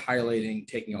book, highlighting,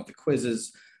 taking all the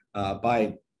quizzes.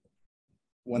 By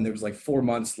when there was like 4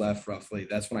 months left roughly,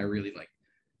 that's when I really like,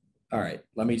 all right,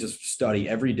 let me just study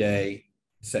every day,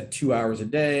 set 2 hours a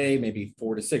day, maybe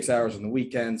 4 to 6 hours on the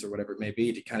weekends or whatever it may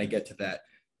be, to kind of get to that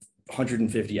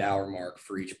 150-hour mark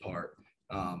for each part.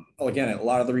 Again, a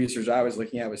lot of the research I was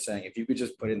looking at was saying, if you could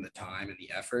just put in the time and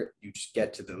the effort, you just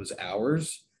get to those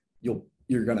hours,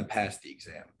 you're going to pass the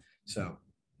exam. So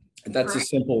that's a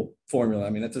simple formula. I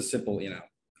mean, that's a simple,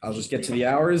 I'll just get to the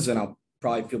hours and I'll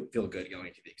probably feel good going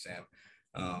into the exam.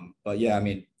 But yeah, I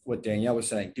mean, what Danielle was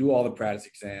saying, do all the practice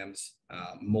exams,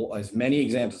 as many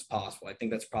exams as possible. I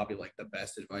think that's probably like the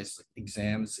best advice, like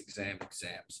exams.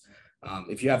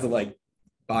 If you have to like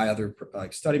buy other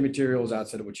like study materials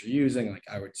outside of what you're using, like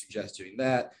I would suggest doing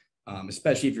that,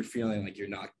 especially if you're feeling like you're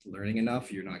not learning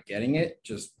enough, you're not getting it,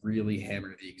 just really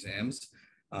hammer the exams.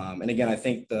 And again, I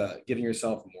think giving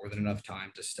yourself more than enough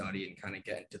time to study and kind of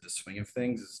get into the swing of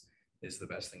things is the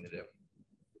best thing to do.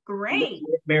 Great.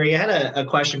 Mary, I had a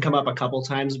question come up a couple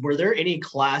times. Were there any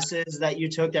classes that you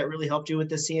took that really helped you with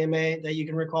the CMA that you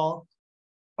can recall?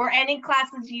 Or any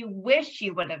classes you wish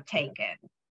you would have taken?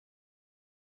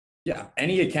 Yeah,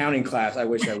 any accounting class I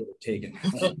wish I would have taken.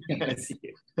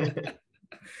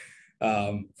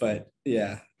 But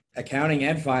yeah, accounting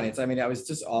and finance. I mean, I was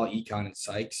just all econ and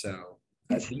psych. So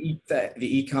the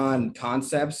econ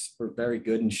concepts were very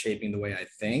good in shaping the way I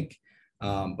think.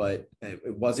 But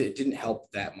it didn't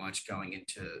help that much going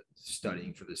into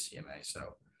studying for the CMA.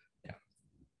 So yeah.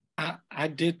 I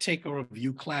did take a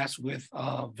review class with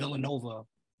Villanova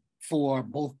for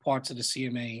both parts of the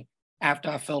CMA.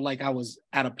 After I felt like I was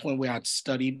at a point where I'd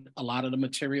studied a lot of the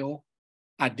material,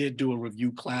 I did do a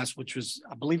review class, which was,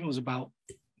 I believe it was about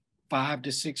 5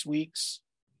 to 6 weeks.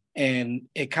 And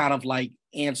it kind of like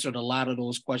answered a lot of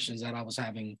those questions that I was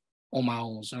having on my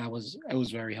own. So it was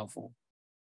very helpful.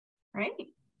 Right.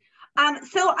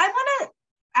 So I want to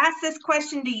ask this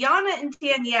question to Yana and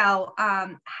Danielle. How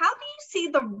do you see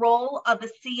the role of a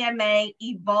CMA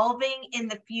evolving in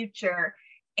the future?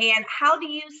 And how do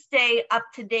you stay up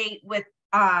to date with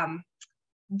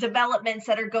developments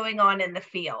that are going on in the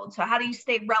field? So how do you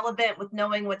stay relevant with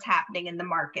knowing what's happening in the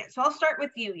market? So I'll start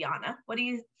with you, Yana. What do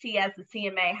you see as the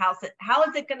CMA? How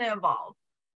is it going to evolve?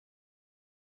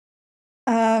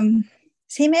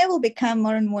 CMA will become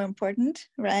more and more important,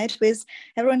 right? With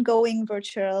everyone going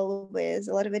virtual, with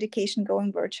a lot of education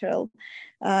going virtual,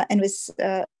 and with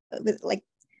like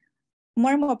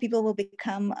more and more people will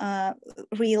become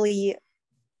really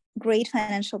great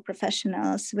financial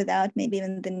professionals without maybe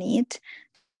even the need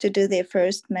to do their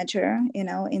first major,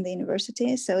 in the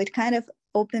university. So it kind of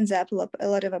opens up a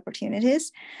lot of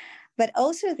opportunities. But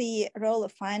also the role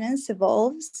of finance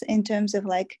evolves in terms of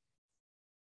like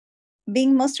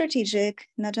being more strategic,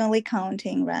 not only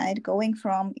accounting, right? Going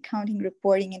from accounting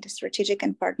reporting into strategic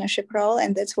and partnership role.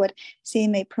 And that's what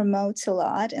CMA promotes a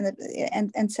lot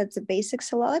and sets the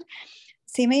basics a lot.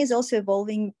 CMA is also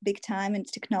evolving big time in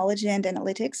technology and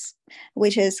analytics,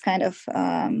 which is kind of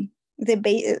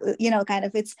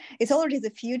it's already the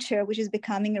future, which is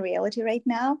becoming a reality right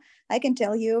now. I can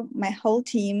tell you my whole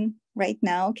team right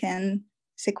now can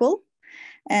SQL.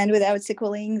 And without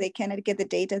SQLing, they cannot get the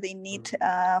data they need to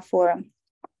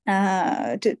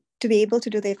be able to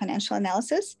do their financial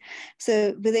analysis.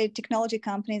 So with the technology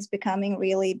companies becoming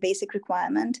really basic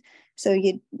requirement. So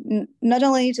you not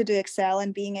only need to do Excel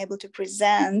and being able to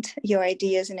present your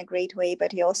ideas in a great way,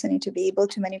 but you also need to be able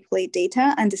to manipulate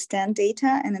data, understand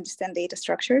data, and understand data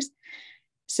structures.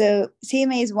 So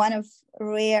CMA is one of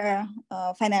rare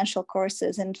financial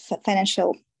courses and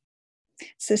financial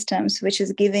systems, which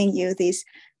is giving you these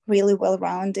really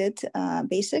well-rounded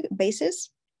basis.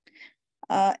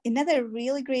 Another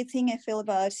really great thing I feel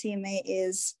about CMA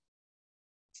is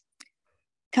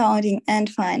accounting and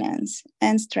finance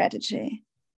and strategy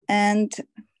and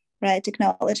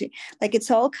technology. Like it's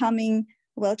all coming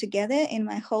well together. In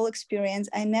my whole experience,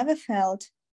 I never felt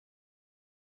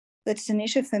that it's an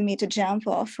issue for me to jump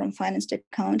off from finance to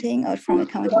accounting or from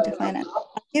accounting to finance.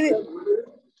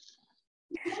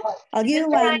 I'll give you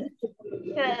one.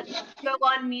 To go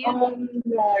on mute.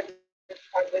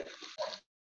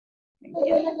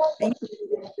 Thank you.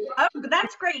 Oh,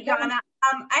 that's great, Yana.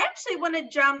 I actually want to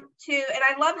jump to, and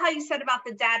I love how you said about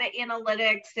the data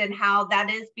analytics and how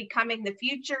that is becoming the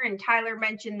future. And Tyler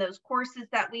mentioned those courses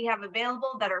that we have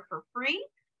available that are for free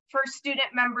for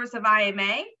student members of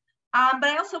IMA. But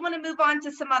I also want to move on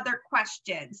to some other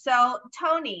questions. So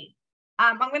Tony,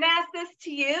 I'm going to ask this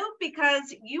to you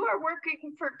because you are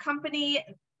working for company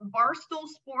Barstool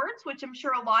Sports, which I'm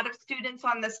sure a lot of students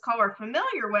on this call are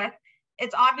familiar with.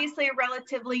 It's obviously a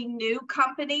relatively new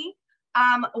company.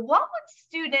 What would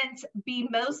students be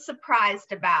most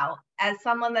surprised about as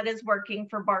someone that is working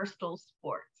for Barstool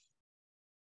Sports?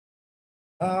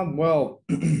 Well,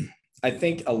 I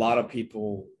think a lot of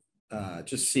people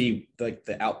just see like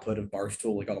the output of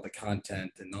Barstool, like all the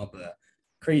content and all the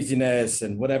craziness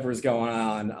and whatever's going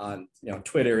on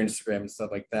Twitter, Instagram, and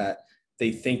stuff like that.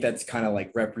 They think that's kind of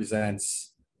like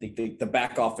represents the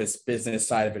back office business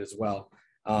side of it as well.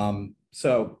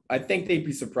 So I think they'd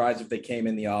be surprised if they came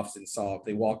in the office and saw, if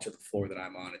they walked to the floor that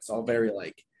I'm on, it's all very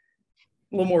like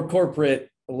a little more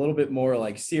corporate, a little bit more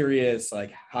like serious,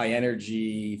 like high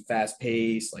energy, fast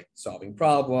paced, like solving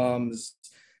problems,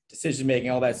 decision making,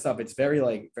 all that stuff. It's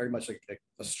very much like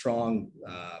a strong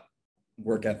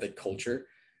work ethic culture.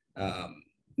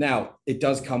 Now it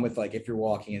does come with like, if you're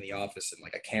walking in the office and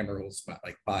like a camera will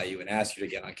like by you and ask you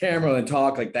to get on camera and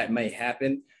talk, like that may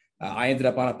happen. I ended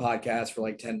up on a podcast for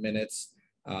like 10 minutes.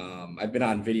 I've been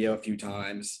on video a few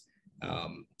times.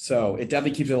 So it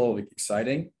definitely keeps it a little bit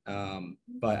exciting.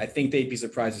 But I think they'd be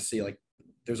surprised to see like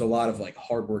there's a lot of like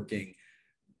hardworking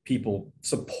people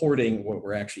supporting what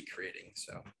we're actually creating.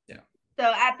 So yeah.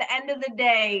 So at the end of the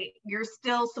day, you're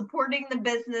still supporting the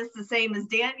business the same as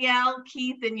Danielle,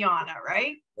 Keith, and Yana,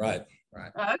 right? Right.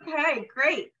 Okay,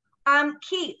 great.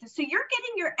 Keith, so you're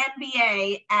getting your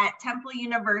MBA at Temple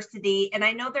University, and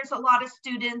I know there's a lot of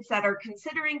students that are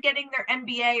considering getting their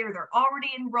MBA or they're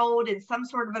already enrolled in some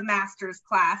sort of a master's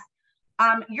class.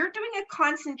 You're doing a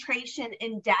concentration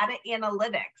in data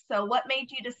analytics. So what made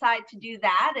you decide to do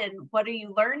that, and what are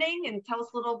you learning? And tell us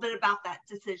a little bit about that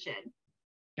decision.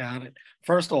 Got it.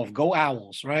 First off, go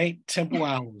Owls, right? Temple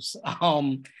Owls.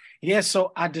 Yeah,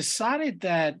 so I decided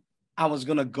that I was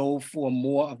going to go for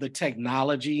more of the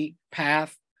technology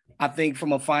path. I think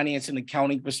from a finance and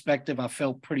accounting perspective, I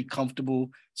felt pretty comfortable,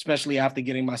 especially after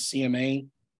getting my CMA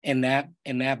in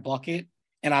that bucket.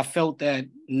 And I felt that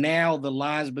now the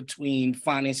lines between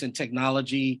finance and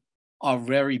technology are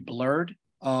very blurred.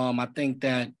 I think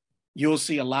that you'll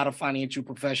see a lot of financial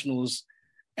professionals,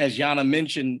 as Yana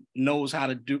mentioned, knows how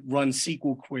to run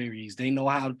SQL queries. They know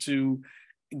how to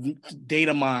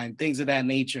data mine, things of that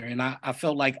nature. And I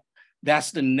felt like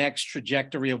that's the next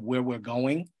trajectory of where we're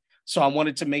going. So I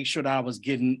wanted to make sure that I was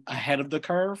getting ahead of the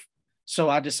curve. So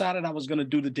I decided I was going to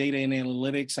do the data and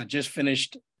analytics. I just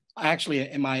finished actually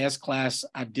an MIS class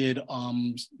I did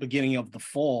beginning of the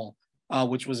fall,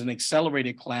 which was an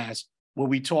accelerated class where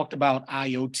we talked about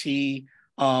IoT,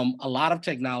 a lot of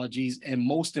technologies, and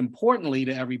most importantly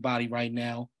to everybody right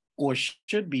now, or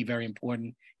should be very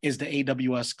important, is the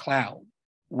AWS cloud,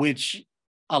 which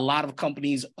a lot of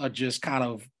companies are just kind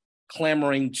of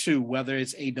clamoring to, whether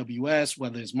it's AWS,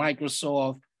 whether it's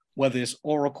Microsoft, whether it's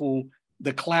Oracle.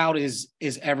 The cloud is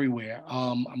everywhere.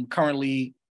 I'm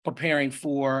currently preparing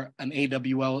for an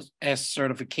AWS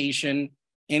certification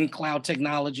in cloud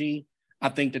technology. I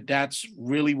think that that's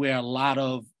really where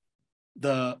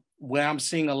where I'm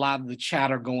seeing a lot of the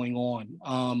chatter going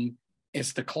on.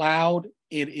 It's the cloud,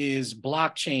 it is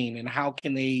blockchain, and how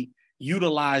can they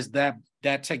utilize that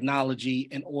technology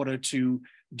in order to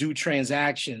do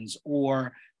transactions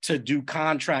or to do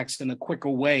contracts in a quicker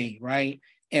way, right?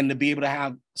 And to be able to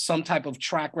have some type of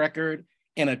track record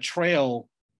and a trail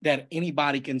that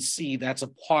anybody can see that's a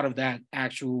part of that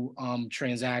actual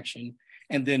transaction.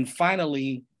 And then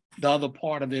finally, the other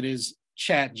part of it is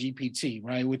Chat GPT,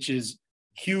 right? Which is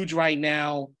huge right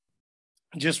now,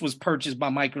 just was purchased by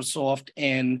Microsoft.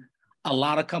 And a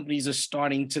lot of companies are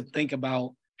starting to think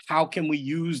about how can we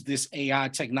use this AI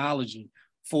technology.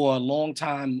 For a long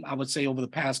time, I would say over the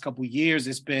past couple of years,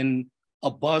 it's been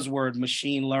a buzzword,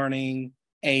 machine learning,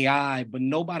 AI, but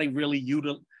nobody really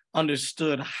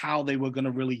understood how they were going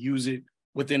to really use it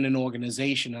within an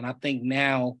organization. And I think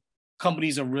now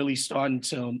companies are really starting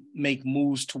to make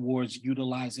moves towards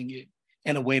utilizing it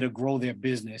in a way to grow their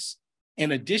business.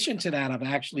 In addition to that, I've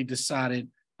actually decided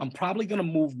I'm probably going to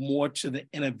move more to the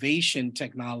innovation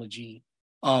technology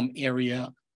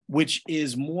area, which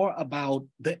is more about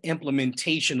the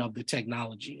implementation of the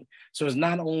technology. So it's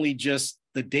not only just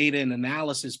the data and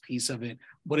analysis piece of it,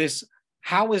 but it's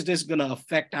how is this going to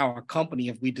affect our company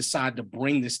if we decide to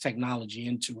bring this technology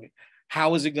into it?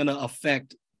 How is it going to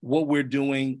affect what we're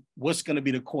doing? What's going to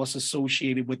be the cost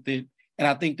associated with it? And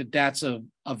I think that that's a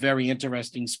very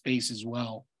interesting space as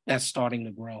well that's starting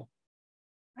to grow.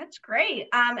 That's great.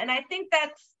 And I think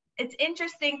it's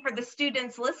interesting for the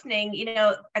students listening,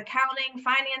 accounting,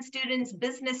 finance students,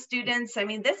 business students. I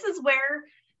mean, this is where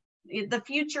the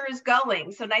future is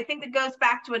going. So, and I think that goes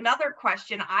back to another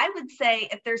question. I would say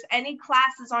if there's any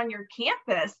classes on your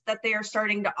campus that they are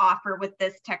starting to offer with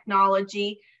this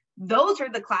technology, those are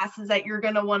the classes that you're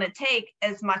going to want to take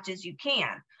as much as you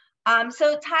can.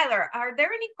 So Tyler, are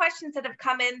there any questions that have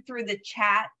come in through the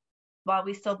chat while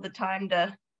we still have the time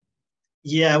to?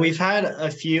 Yeah, we've had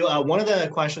a few. One of the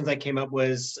questions that came up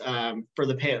was for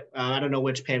the I don't know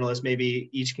which panelists, maybe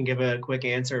each can give a quick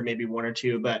answer, maybe one or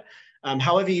two, but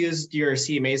how have you used your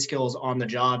CMA skills on the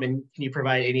job, and can you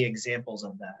provide any examples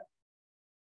of that?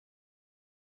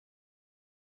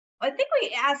 I think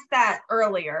we asked that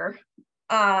earlier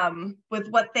with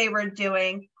what they were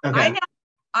doing. Okay. I know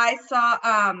I saw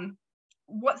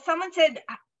what someone said,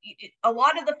 a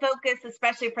lot of the focus,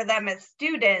 especially for them as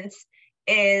students,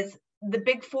 is the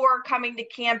Big Four coming to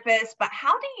campus, but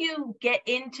how do you get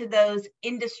into those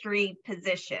industry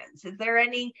positions? Is there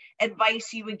any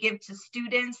advice you would give to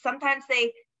students? Sometimes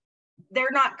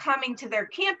they're not coming to their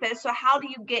campus, so how do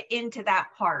you get into that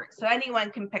part? So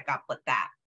anyone can pick up with that.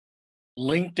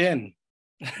 LinkedIn.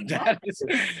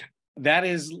 That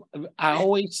is, I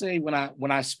always say when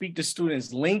I speak to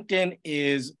students, LinkedIn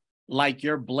is like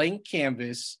your blank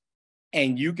canvas,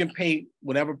 and you can paint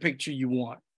whatever picture you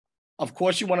want. Of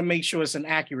course, you want to make sure it's an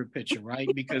accurate picture, right?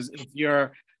 Because if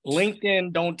your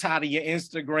LinkedIn don't tie to your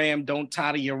Instagram, don't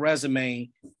tie to your resume,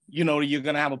 you're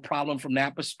going to have a problem from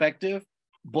that perspective.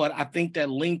 But I think that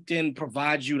LinkedIn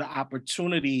provides you the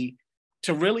opportunity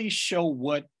to really show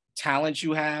what talents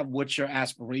you have, what your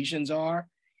aspirations are.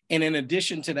 And in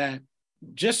addition to that,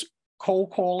 just cold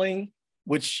calling,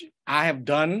 which I have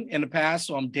done in the past,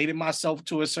 so I'm dating myself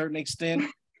to a certain extent.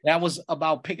 That was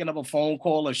about picking up a phone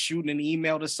call or shooting an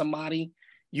email to somebody.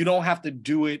 You don't have to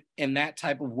do it in that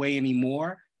type of way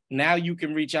anymore. Now you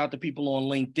can reach out to people on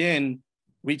LinkedIn,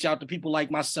 reach out to people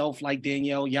like myself, like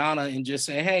Danielle, Yana, and just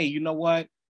say, hey, you know what?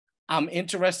 I'm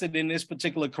interested in this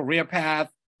particular career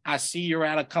path. I see you're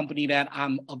at a company that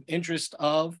I'm of interest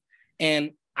of,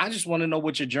 and I just want to know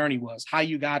what your journey was, how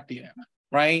you got there,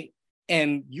 right?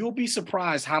 And you'll be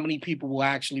surprised how many people will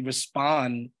actually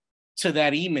respond to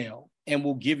that email and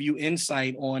will give you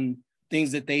insight on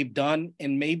things that they've done,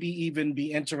 and maybe even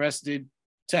be interested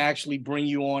to actually bring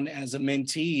you on as a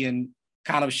mentee and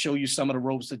kind of show you some of the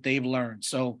ropes that they've learned.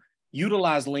 So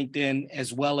utilize LinkedIn,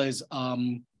 as well as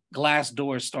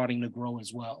Glassdoor is starting to grow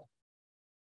as well.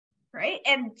 Right.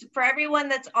 And for everyone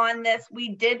that's on this,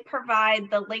 we did provide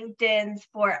the LinkedIns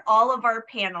for all of our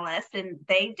panelists, and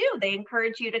they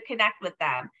encourage you to connect with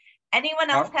them.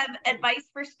 Anyone else have advice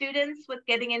for students with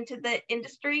getting into the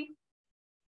industry?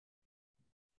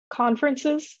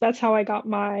 Conferences. That's how I got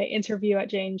my interview at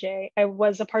J&J. I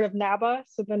was a part of NABA,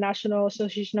 so the National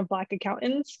Association of Black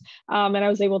Accountants, and I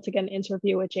was able to get an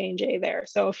interview with J&J there.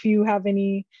 So if you have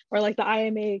any, or like the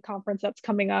IMA conference that's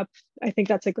coming up, I think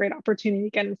that's a great opportunity to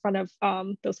get in front of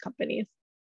those companies.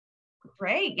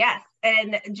 Great, yes.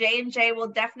 And J&J will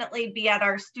definitely be at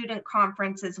our student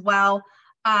conference as well.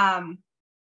 Anyone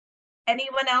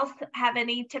else have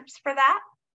any tips for that?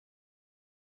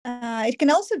 It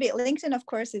can also be, LinkedIn, of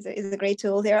course, is a great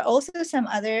tool. There are also some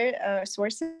other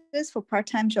sources for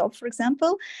part-time job, for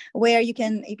example, where you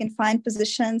can find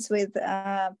positions with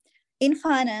in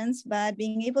finance, but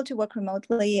being able to work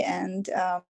remotely, and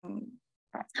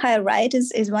Hire Right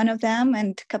is one of them,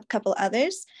 and a couple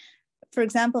others. For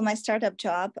example, my startup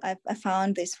job, I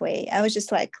found this way. I was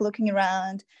just like looking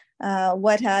around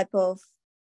what type of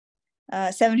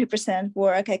 70%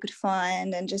 work I could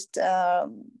find, and just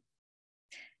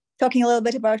talking a little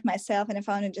bit about myself, and I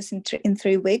found it just in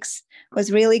 3 weeks.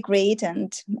 Was really great,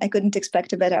 and I couldn't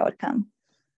expect a better outcome.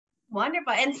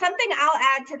 Wonderful. And something I'll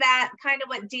add to that, kind of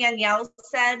what Danielle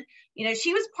said,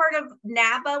 she was part of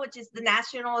NABA, which is the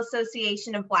National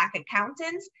Association of Black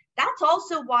Accountants. That's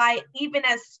also why, even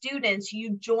as students,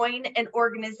 you join an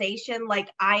organization like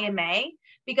IMA,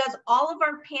 because all of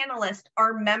our panelists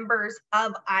are members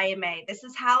of IMA. This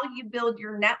is how you build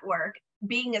your network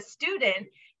being a student,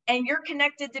 and you're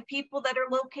connected to people that are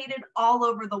located all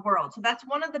over the world. So that's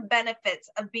one of the benefits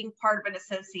of being part of an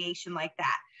association like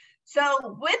that.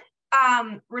 So with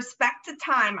respect to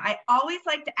time, I always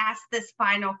like to ask this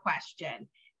final question,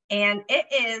 and it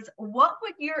is, what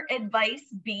would your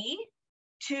advice be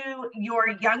to your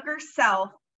younger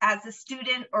self as a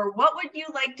student, or what would you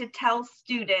like to tell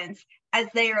students as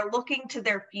they are looking to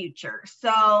their future?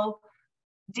 So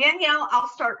Danielle, I'll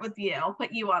start with you. I'll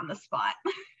put you on the spot.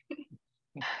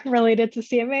 Related to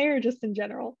CMA or just in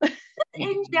general?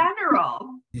 In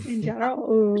general. In general,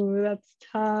 ooh, that's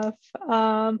tough.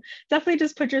 Definitely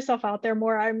just put yourself out there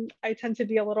more. I tend to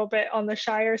be a little bit on the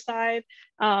shyer side.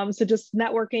 So just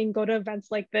networking, go to events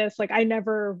like this. Like I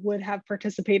never would have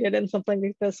participated in something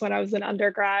like this when I was an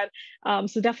undergrad.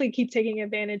 So definitely keep taking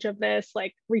advantage of this,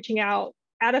 like reaching out,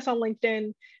 add us on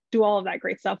LinkedIn, do all of that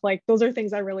great stuff. Like those are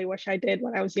things I really wish I did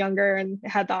when I was younger and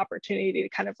had the opportunity to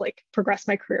kind of like progress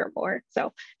my career more.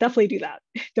 So definitely do that.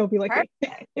 Don't be like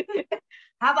me.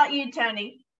 How about you,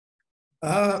 Tony?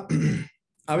 I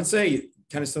would say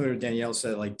kind of similar to Danielle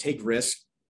said, like take risks,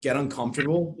 get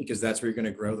uncomfortable because that's where you're going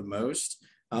to grow the most.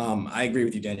 I agree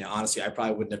with you, Danielle. Honestly, I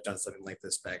probably wouldn't have done something like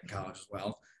this back in college as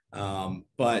well.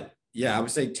 But yeah, I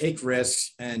would say take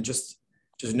risks and just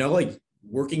know like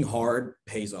working hard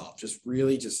pays off. Just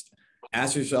really just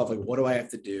ask yourself, like, what do I have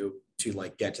to do to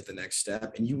like get to the next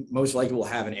step? And you most likely will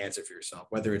have an answer for yourself,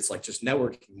 whether it's like just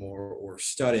networking more or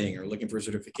studying or looking for a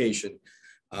certification.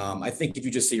 I think if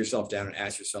you just sit yourself down and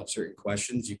ask yourself certain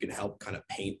questions, you can help kind of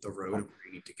paint the road of where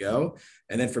you need to go.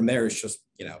 And then from there, it's just,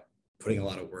 putting a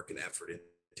lot of work and effort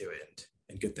into it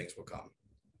and good things will come.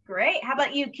 Great. How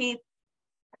about you, Keith?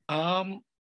 Well,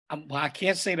 I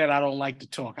can't say that I don't like to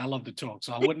talk. I love to talk,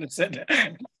 so I wouldn't have said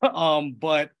that.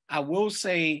 But I will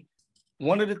say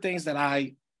one of the things that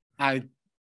I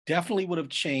definitely would have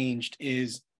changed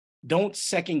is don't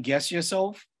second guess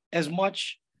yourself as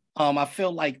much. I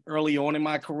feel like early on in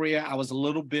my career, I was a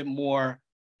little bit more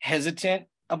hesitant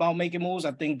about making moves.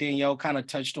 I think Danielle kind of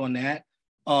touched on that.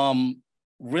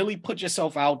 Really put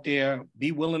yourself out there,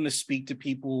 be willing to speak to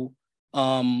people.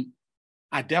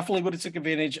 I definitely would have took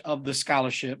advantage of the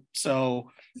scholarship.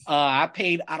 So I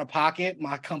paid out of pocket.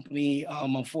 My company,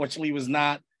 unfortunately, was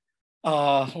not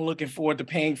looking forward to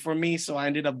paying for me. So I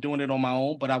ended up doing it on my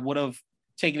own, but I would have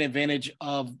taken advantage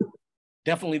of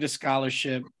definitely the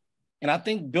scholarship. And I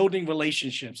think building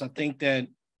relationships, I think that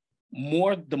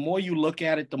the more you look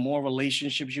at it, the more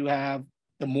relationships you have,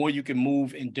 the more you can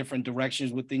move in different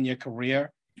directions within your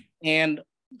career. And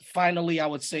finally, I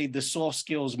would say the soft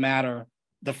skills matter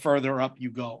the further up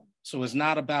you go. So it's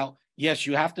not about, yes,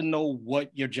 you have to know what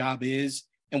your job is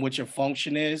and what your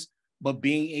function is, but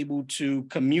being able to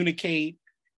communicate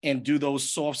and do those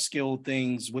soft skill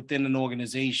things within an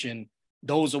organization,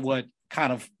 those are what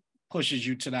kind of pushes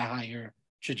you to that higher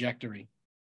trajectory.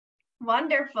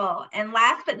 Wonderful. And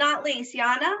last but not least,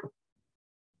 Yana?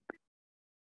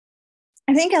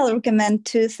 I think I'll recommend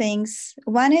two things.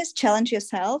 One is challenge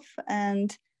yourself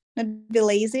and not be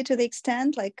lazy to the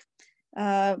extent like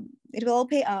it will all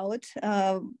pay out.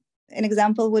 An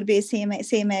example would be a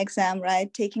CMA exam,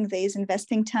 right? Taking these,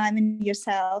 investing time in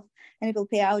yourself, and it will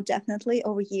pay out definitely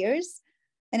over years.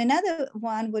 And another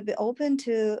one would be open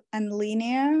to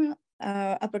unlinear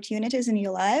opportunities in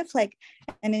your life, like,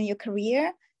 and in your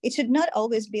career. It should not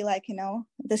always be like,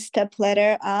 the step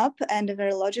ladder up and a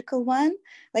very logical one.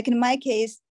 Like in my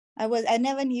case, I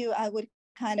never knew I would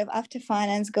kind of after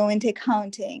finance go into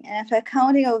accounting. And after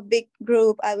accounting of a big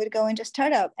group, I would go into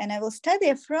startup and I will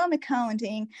study from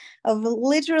accounting of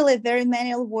literally very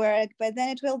manual work, but then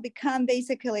it will become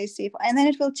basically CFO and then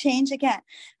it will change again.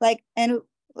 Like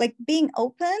being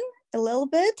open a little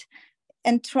bit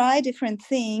and try different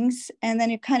things. And then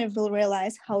you kind of will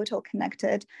realize how it all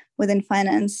connected within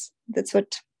finance. That's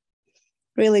what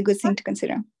really good thing to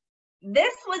consider.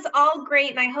 This was all great,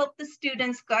 and I hope the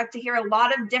students got to hear a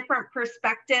lot of different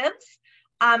perspectives.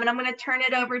 And I'm going to turn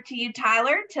it over to you,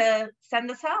 Tyler, to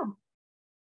send us home.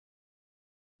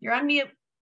 You're on mute.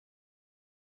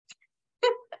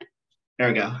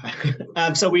 There we go.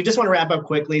 So we just want to wrap up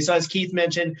quickly. So as Keith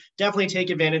mentioned, definitely take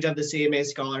advantage of the CMA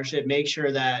Scholarship. Make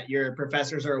sure that your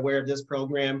professors are aware of this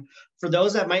program. For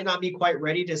those that might not be quite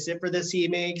ready to sit for the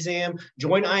CMA exam,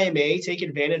 join IMA, take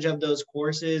advantage of those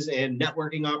courses and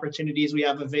networking opportunities we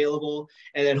have available.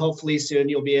 And then hopefully soon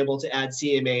you'll be able to add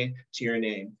CMA to your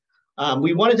name.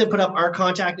 We wanted to put up our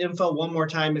contact info one more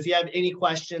time. If you have any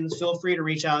questions, feel free to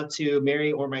reach out to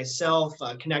Mary or myself,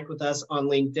 connect with us on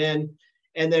LinkedIn.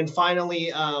 And then finally,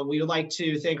 we would like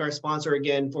to thank our sponsor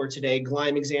again for today,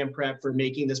 Gleim Exam Prep, for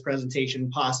making this presentation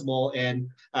possible. And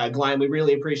Gleim, we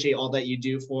really appreciate all that you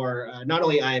do for not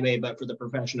only IMA, but for the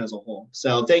profession as a whole.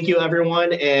 So thank you,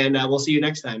 everyone, and we'll see you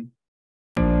next time.